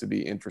finds that to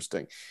be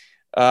interesting.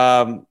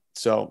 So,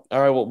 all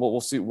right,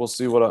 we'll see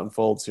what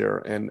unfolds here,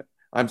 and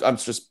I'm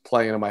just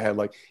playing in my head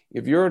like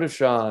if you're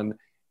Deshaun,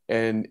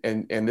 and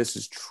this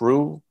is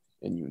true,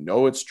 and you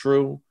know it's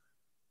true.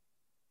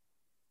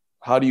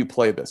 How do you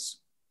play this?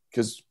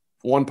 Because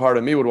one part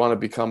of me would want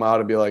to come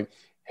out and be like,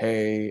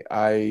 "Hey,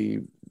 I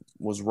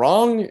was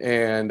wrong,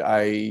 and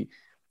I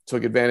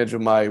took advantage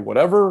of my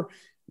whatever."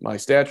 My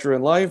stature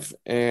in life,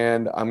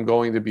 and I'm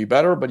going to be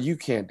better, but you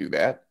can't do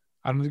that.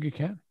 I don't think you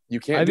can. You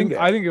can't. I think. Do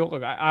that. I think.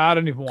 Look, I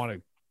don't even want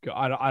to go.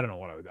 I don't know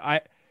what I would.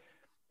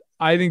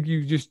 I think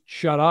you just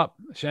shut up.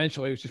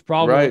 Essentially, which is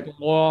probably right. What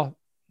the law,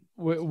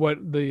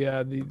 what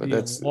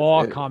the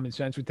law common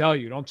sense would tell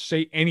you. Don't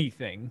say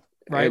anything,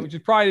 right? Which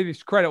is probably to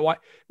his credit. Why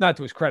not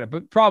to his credit,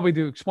 but probably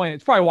to explain.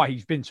 It's probably why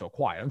he's been so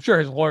quiet. I'm sure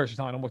his lawyers are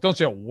telling him, "Look, don't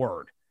say a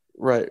word."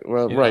 Right.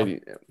 Well,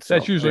 right. So,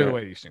 that's usually the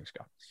way these things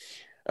go.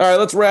 All right,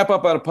 let's wrap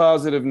up on a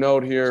positive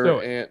note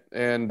here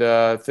and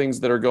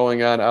things that are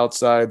going on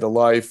outside the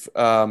life.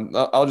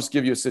 I'll just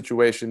give you a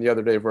situation the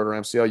other day,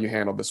 Verderame. See how you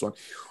handled this one.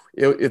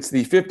 It's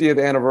the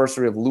 50th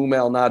anniversary of Lou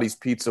Malnati's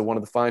Pizza, one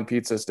of the fine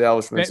pizza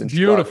establishments in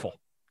Chicago. Beautiful.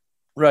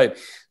 Right.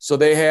 So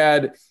they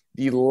had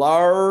the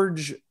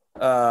large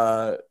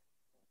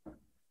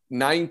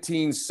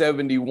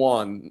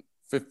 1971,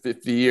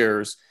 50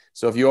 years.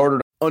 So if you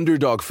ordered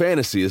Underdog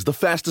Fantasy is the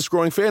fastest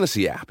growing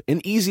fantasy app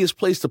and easiest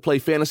place to play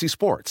fantasy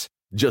sports.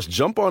 Just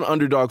jump on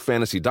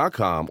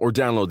UnderdogFantasy.com or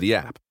download the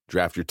app,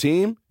 draft your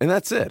team, and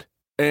that's it.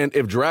 And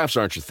if drafts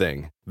aren't your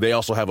thing, they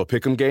also have a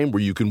pick'em game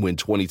where you can win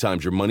 20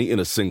 times your money in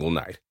a single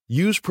night.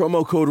 Use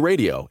promo code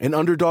RADIO, and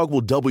Underdog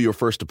will double your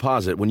first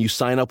deposit when you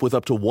sign up with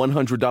up to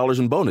 $100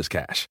 in bonus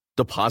cash.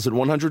 Deposit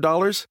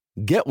 $100,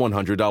 get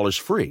 $100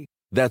 free.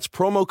 That's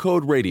promo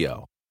code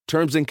RADIO.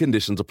 Terms and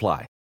conditions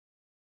apply.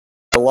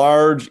 A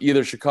large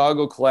either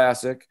Chicago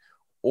Classic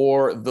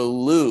or the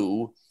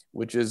Lou,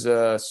 which is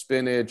a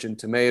spinach and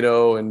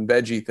tomato and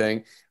veggie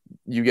thing.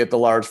 You get the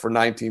large for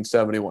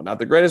 $19.71. Not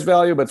the greatest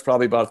value, but it's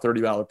probably about a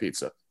 $30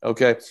 pizza.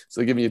 Okay. So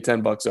they're giving you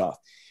 $10 off.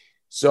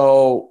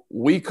 So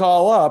we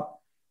call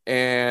up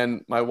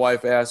and my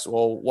wife asks,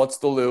 well, what's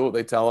the Lou?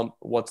 They tell them,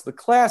 what's the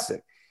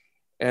Classic?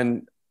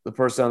 And the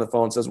person on the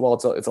phone says, well,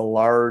 it's a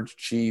large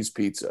cheese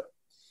pizza.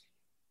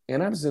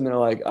 And I'm sitting there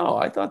like, oh,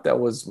 I thought that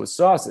was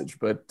sausage.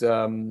 But,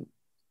 and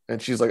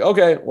she's like,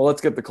 okay, well,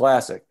 let's get the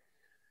Classic.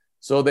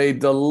 So they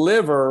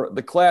deliver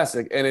the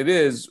Classic, and it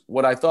is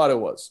what I thought it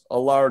was, a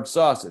large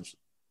sausage.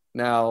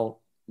 Now,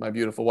 my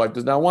beautiful wife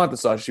does not want the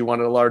sausage. She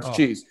wanted a large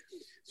cheese.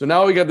 So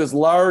now we got this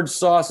large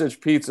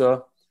sausage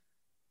pizza,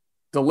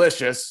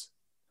 delicious.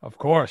 Of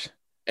course.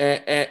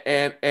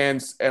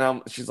 And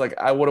she's like,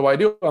 what do I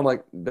do? I'm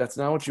like, that's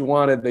not what you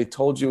wanted. They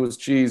told you it was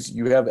cheese.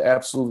 You have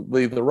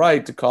absolutely the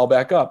right to call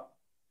back up.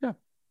 Yeah.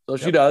 So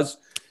she does.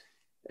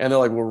 And they're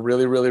like, we're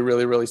really, really,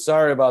 really, really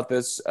sorry about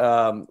this.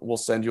 We'll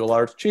send you a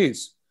large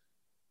cheese.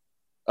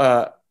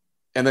 And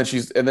then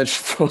she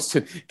throws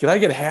in, can I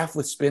get half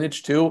with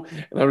spinach too?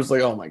 And I was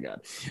like, oh my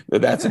God,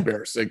 that's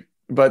embarrassing.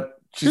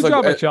 But she's good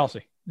like, job at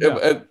Chelsea.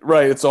 Yeah.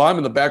 Right. And so I'm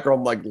in the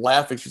background, like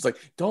laughing. She's like,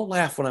 don't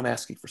laugh when I'm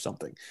asking for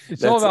something.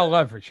 It's all about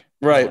leverage.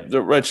 Right.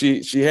 Right.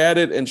 She had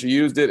it and she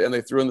used it and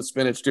they threw in the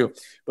spinach too.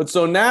 But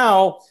so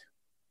now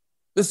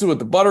this is with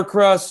the butter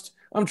crust.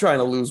 I'm trying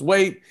to lose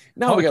weight.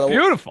 Now we got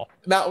beautiful.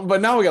 Now we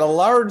got a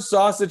large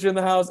sausage in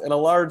the house and a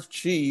large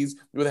cheese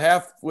with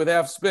half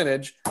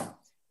spinach.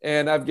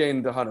 And I've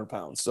gained 100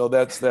 pounds. So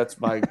that's.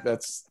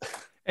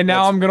 And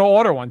now I'm going to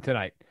order one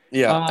tonight.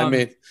 Yeah.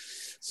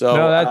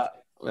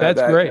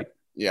 That's great.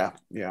 Yeah.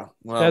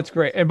 Well, that's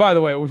great. And by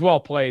the way, it was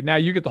well played. Now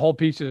you get the whole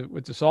pizza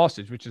with the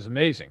sausage, which is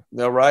amazing.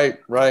 No, right.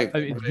 I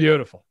mean, it's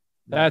beautiful.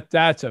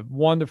 That's a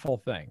wonderful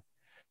thing.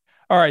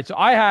 All right. So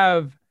I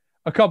have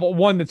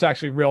one that's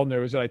actually real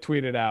news that I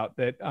tweeted out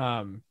that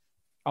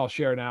I'll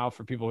share now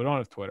for people who don't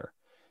have Twitter.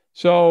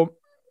 So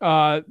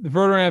the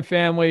Verderam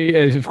family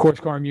is, of course,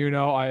 Carm, you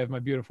know, I have my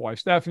beautiful wife,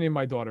 Stephanie,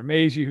 my daughter,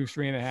 Maisie, who's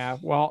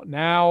 3.5. Well,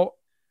 now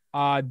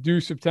due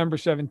September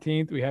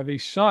 17th, we have a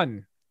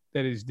son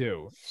that is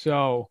due.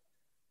 So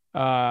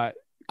come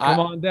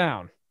on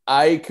down.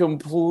 I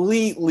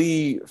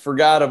completely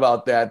forgot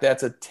about that.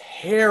 That's a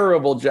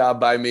terrible job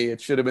by me.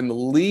 It should have been the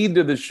lead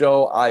to the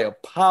show. I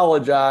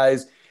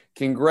apologize.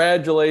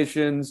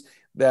 Congratulations.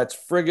 That's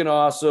friggin'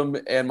 awesome.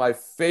 And my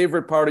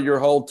favorite part of your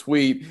whole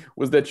tweet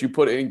was that you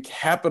put in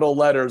capital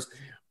letters,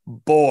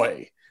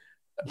 boy.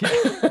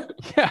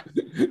 Yeah.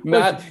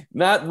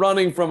 Not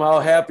running from how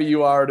happy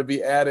you are to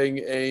be adding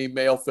a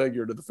male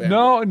figure to the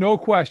family. No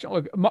question.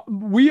 Look,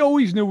 we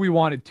always knew we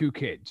wanted 2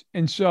 kids.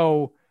 And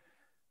so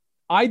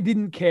I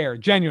didn't care,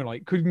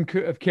 genuinely, couldn't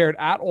have cared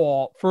at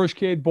all. First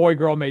kid, boy,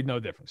 girl, made no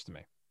difference to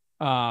me.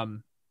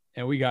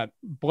 And we got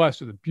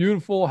blessed with a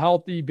beautiful,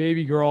 healthy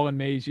baby girl in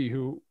Maisie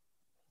who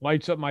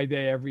lights up my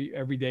day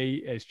every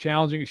day. As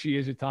challenging as she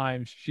is at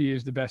times, she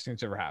is the best thing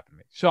that's ever happened to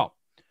me. So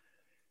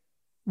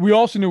we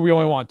also knew we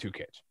only want 2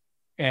 kids.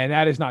 And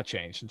that has not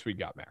changed since we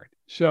got married.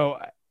 So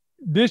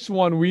this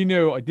one, we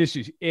knew, like, this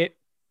is it.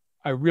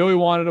 I really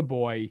wanted a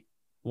boy,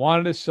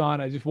 wanted a son.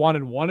 I just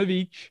wanted one of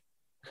each.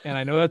 And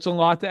I know that's a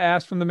lot to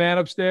ask from the man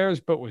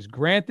upstairs, but was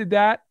granted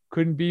that.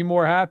 Couldn't be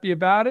more happy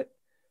about it.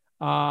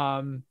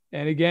 And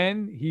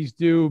again, he's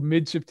due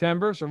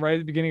mid-September, so right at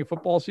the beginning of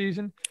football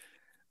season.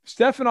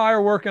 Steph and I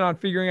are working on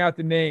figuring out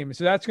the name.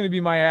 So that's going to be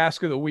my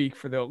ask of the week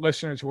for the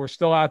listeners who are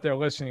still out there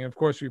listening. Of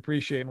course, we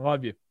appreciate and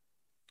love you.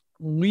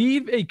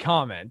 Leave a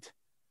comment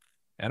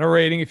and a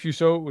rating if you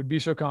would be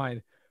so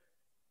kind.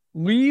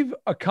 Leave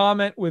a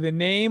comment with a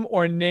name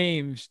or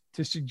names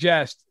to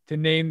suggest to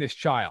name this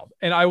child.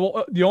 And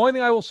the only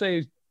thing I will say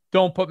is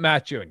don't put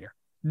Matt Jr.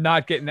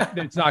 Not getting that.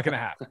 It's not going to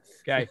happen.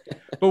 Okay.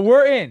 But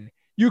we're in.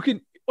 You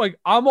can, like,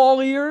 I'm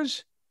all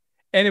ears.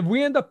 And if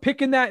we end up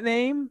picking that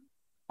name,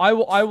 I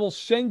will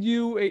send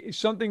you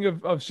something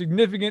of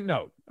significant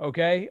note.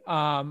 Okay.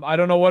 I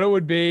don't know what it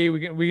would be.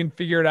 We can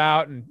figure it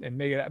out and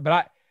make it,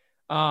 but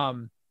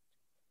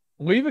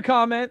leave a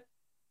comment.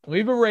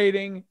 Leave a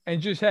rating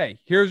and just, hey,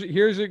 here's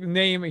a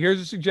name.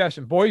 Here's a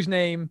suggestion. Boy's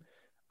name.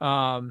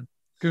 Because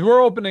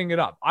we're opening it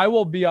up. I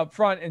will be up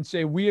front and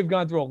say we have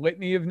gone through a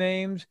litany of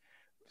names.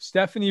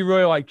 Stephanie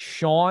really likes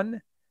Sean.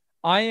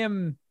 I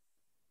am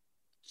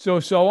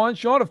so on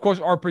Sean. Of course,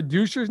 our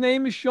producer's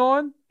name is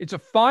Sean. It's a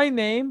fine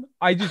name.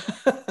 I'm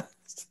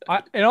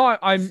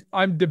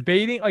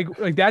debating like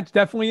that's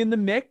definitely in the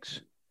mix.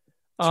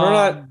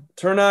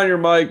 Turn on your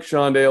mic,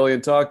 Sean Daly,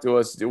 and talk to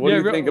us. What do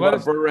you think about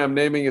Verderam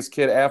naming his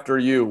kid after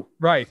you?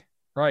 Right.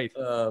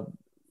 Whatever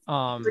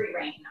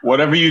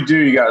you do,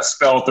 you got to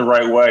spell it the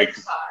right way.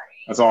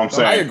 That's all I'm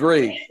saying. I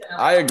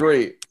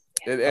agree.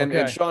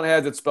 And Sean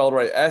has it spelled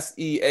right.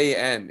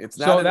 S-E-A-N. It's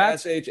not an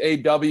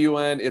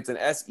S-H-A-W-N. It's an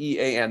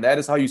S-E-A-N. That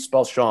is how you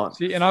spell Sean.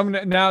 See, and I'm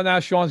now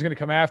Sean's going to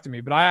come after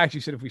me, but I actually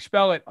said if we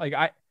spell it like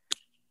I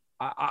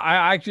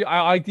like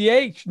the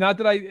H.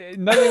 Nothing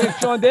against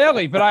Sean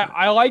Daly, but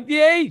I like the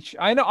H.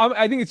 I know.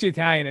 I think it's the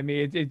Italian in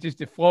me.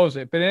 It flows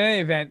it. But in any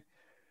event,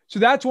 so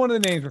that's one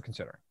of the names we're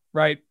considering,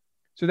 right?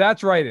 So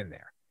that's right in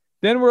there.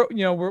 Then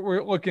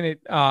we're looking at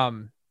I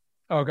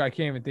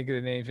can't even think of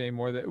the names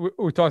anymore. That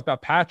we talked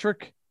about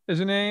Patrick as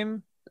a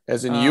name,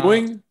 as in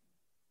Ewing,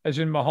 as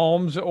in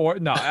Mahomes, or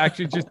no,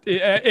 actually just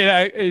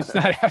it's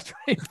not after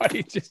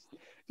anybody.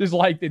 Just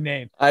like the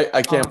name.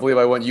 I can't believe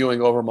I went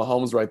Ewing over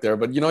Mahomes right there.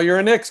 But, you're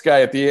a Knicks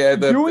guy at the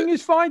end. Ewing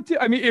is fine, too.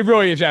 I mean, it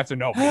really is after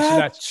nobody. So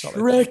that's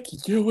Patrick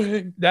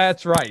Ewing.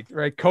 That's right.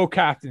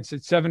 Co-captain,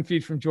 sits 7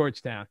 feet from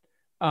Georgetown.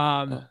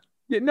 I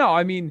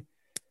mean,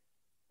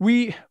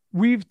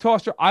 we've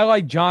tossed her. I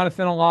like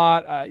Jonathan a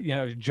lot.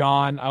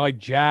 John. I like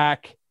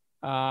Jack.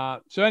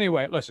 So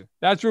anyway, listen,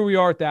 that's where we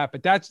are at that.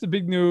 But that's the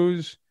big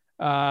news.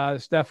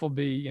 Steph will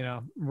be,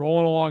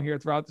 rolling along here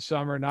throughout the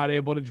summer, not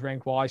able to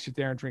drink while I sit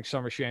there and drink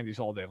summer shandies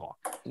all day long.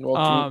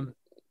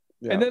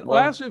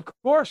 Lastly, of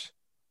course,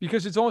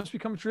 because it's almost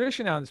become a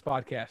tradition now in this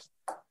podcast,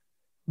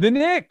 the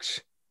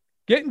Knicks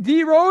getting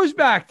D Rose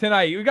back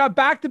tonight. We got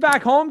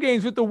back-to-back home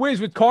games with the Wiz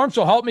with Carm.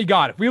 So help me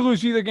God, if we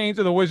lose either game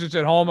to the Wizards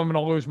at home, I'm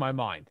going to lose my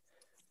mind.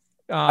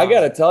 I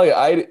got to tell you,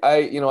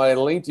 I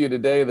linked you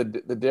today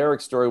the Derek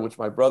story, which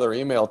my brother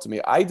emailed to me.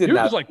 He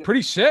was like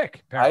pretty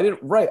sick.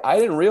 Apparently. I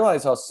didn't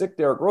realize how sick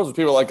Derek Rose was.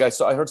 People were like, I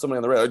heard somebody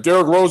on the radio,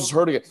 Derek Rose is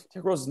hurt again.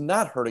 Derek Rose is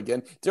not hurt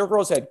again. Derek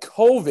Rose had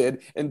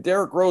COVID, and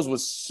Derek Rose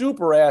was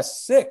super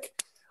ass sick.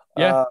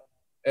 Yeah.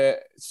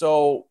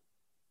 So,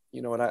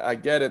 and I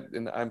get it,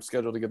 and I'm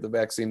scheduled to get the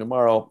vaccine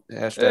tomorrow.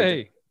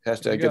 Hashtag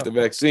get the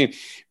vaccine.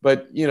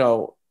 But,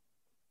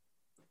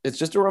 it's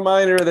just a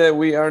reminder that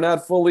we are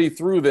not fully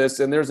through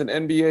this, and there's an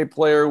NBA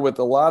player with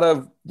a lot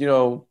of,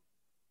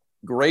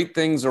 great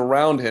things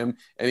around him,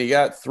 and he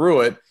got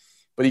through it,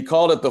 but he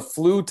called it the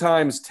flu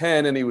times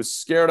 10, and he was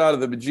scared out of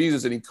the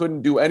bejesus, and he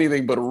couldn't do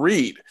anything but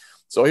read.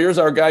 So here's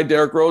our guy,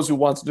 Derek Rose, who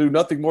wants to do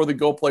nothing more than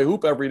go play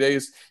hoop every day,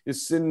 is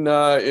sitting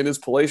in his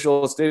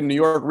palatial estate in New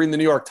York, reading the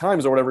New York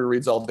Times or whatever he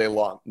reads all day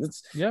long.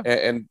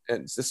 And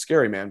it's just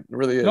scary, man. It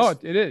really is. No,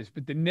 it is.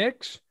 But the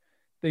Knicks,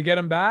 they get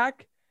him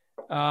back.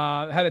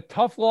 Had a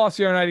tough loss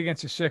the other night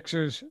against the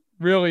Sixers.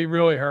 Really,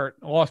 really hurt.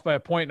 Lost by a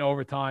point in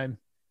overtime.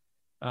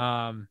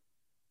 But,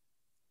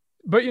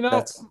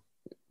 It's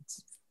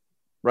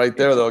right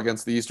there, though,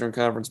 against the Eastern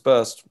Conference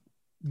best.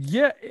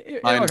 Yeah.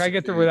 Look, I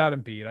get there without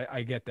Embiid.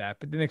 I get that.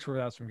 But the Knicks were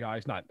without some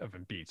guys, not of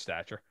Embiid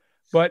stature.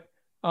 But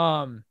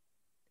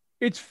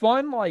it's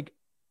fun. Like,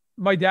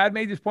 my dad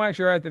made this point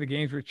actually right after the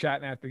games. We were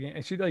chatting after the game.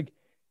 And she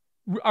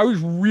I was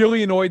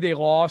really annoyed they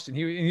lost. And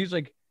he's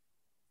like,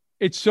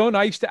 it's so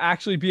nice to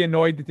actually be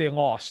annoyed that they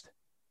lost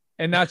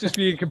and not just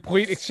be in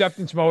complete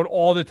acceptance mode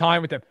all the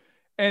time with them.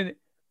 And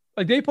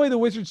like, they play the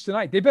Wizards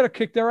tonight. They better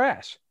kick their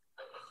ass.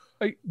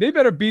 Like, they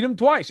better beat them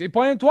twice. They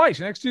play them twice.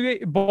 The next 2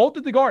 days, both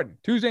at the Garden,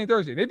 Tuesday and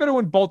Thursday. They better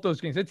win both those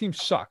games. That team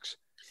sucks.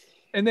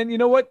 And then, you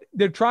know what?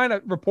 They're trying to,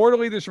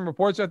 reportedly, there's some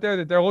reports out there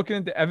that they're looking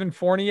into Evan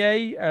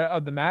Fournier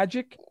of the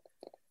Magic.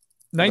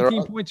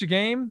 19 points a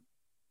game.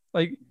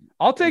 Like,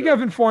 I'll take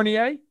Evan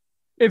Fournier.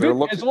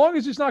 As long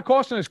as it's not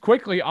costing us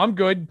quickly, I'm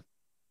good.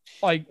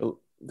 Like,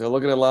 they're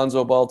looking at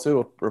Lonzo Ball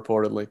too,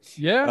 reportedly.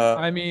 Yeah,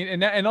 I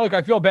mean, and look,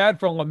 I feel bad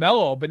for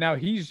LaMelo, but now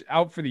he's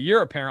out for the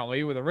year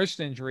apparently with a wrist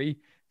injury.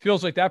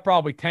 Feels like that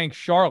probably tanks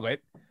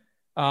Charlotte.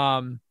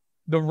 The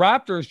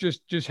Raptors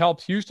just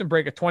helped Houston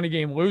break a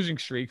 20-game losing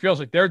streak. Feels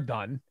like they're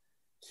done.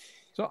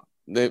 So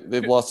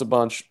they've lost a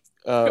bunch.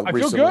 I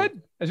feel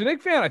good as a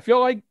Knicks fan. I feel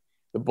like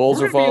the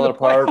Bulls are falling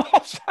apart.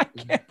 I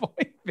can't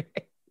believe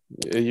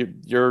it.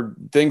 Your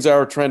things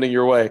are trending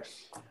your way.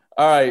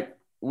 All right,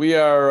 we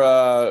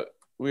are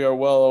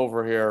well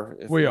over here.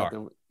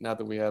 Not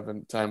that we have a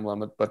time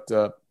limit, but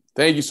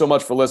thank you so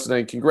much for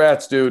listening.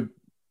 Congrats, dude.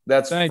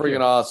 That's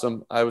freaking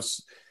awesome. I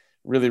was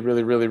really,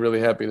 really, really, really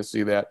happy to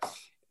see that.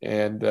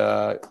 And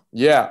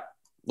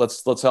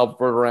let's help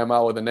Verderam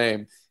out with a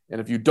name. And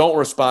if you don't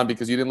respond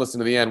because you didn't listen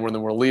to the end,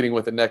 then we're leading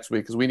with it next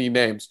week because we need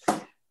names.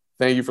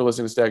 Thank you for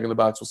listening to Stacking the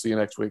Box. We'll see you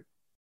next week.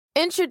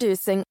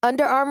 Introducing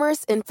Under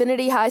Armour's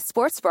Infinity High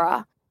Sports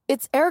Bra.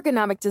 Its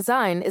ergonomic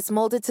design is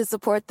molded to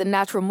support the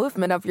natural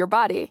movement of your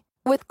body.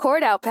 With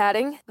cord-out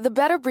padding, the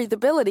better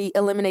breathability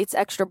eliminates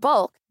extra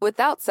bulk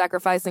without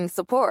sacrificing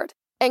support.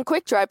 And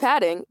quick-dry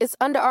padding is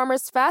Under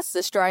Armour's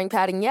fastest-drying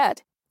padding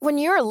yet. When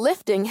you're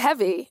lifting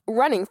heavy,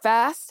 running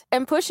fast,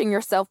 and pushing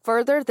yourself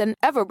further than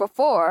ever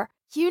before,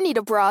 you need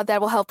a bra that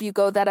will help you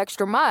go that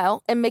extra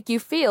mile and make you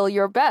feel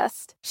your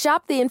best.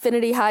 Shop the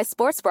Infinity High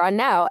Sports Bra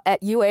now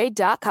at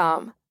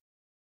UA.com.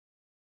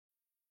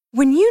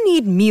 When you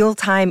need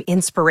mealtime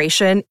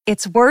inspiration,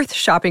 it's worth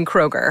shopping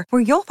Kroger,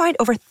 where you'll find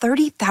over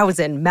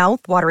 30,000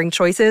 mouth-watering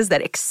choices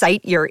that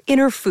excite your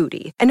inner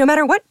foodie. And no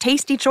matter what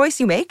tasty choice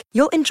you make,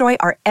 you'll enjoy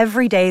our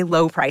everyday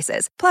low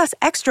prices, plus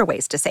extra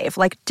ways to save,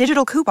 like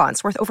digital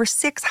coupons worth over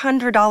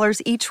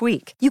 $600 each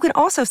week. You can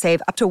also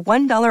save up to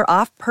 $1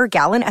 off per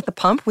gallon at the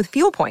pump with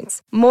fuel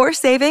points. More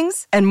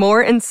savings and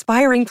more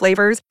inspiring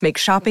flavors make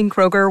shopping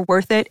Kroger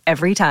worth it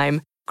every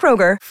time.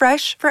 Kroger,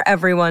 fresh for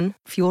everyone.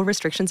 Fuel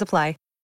restrictions apply.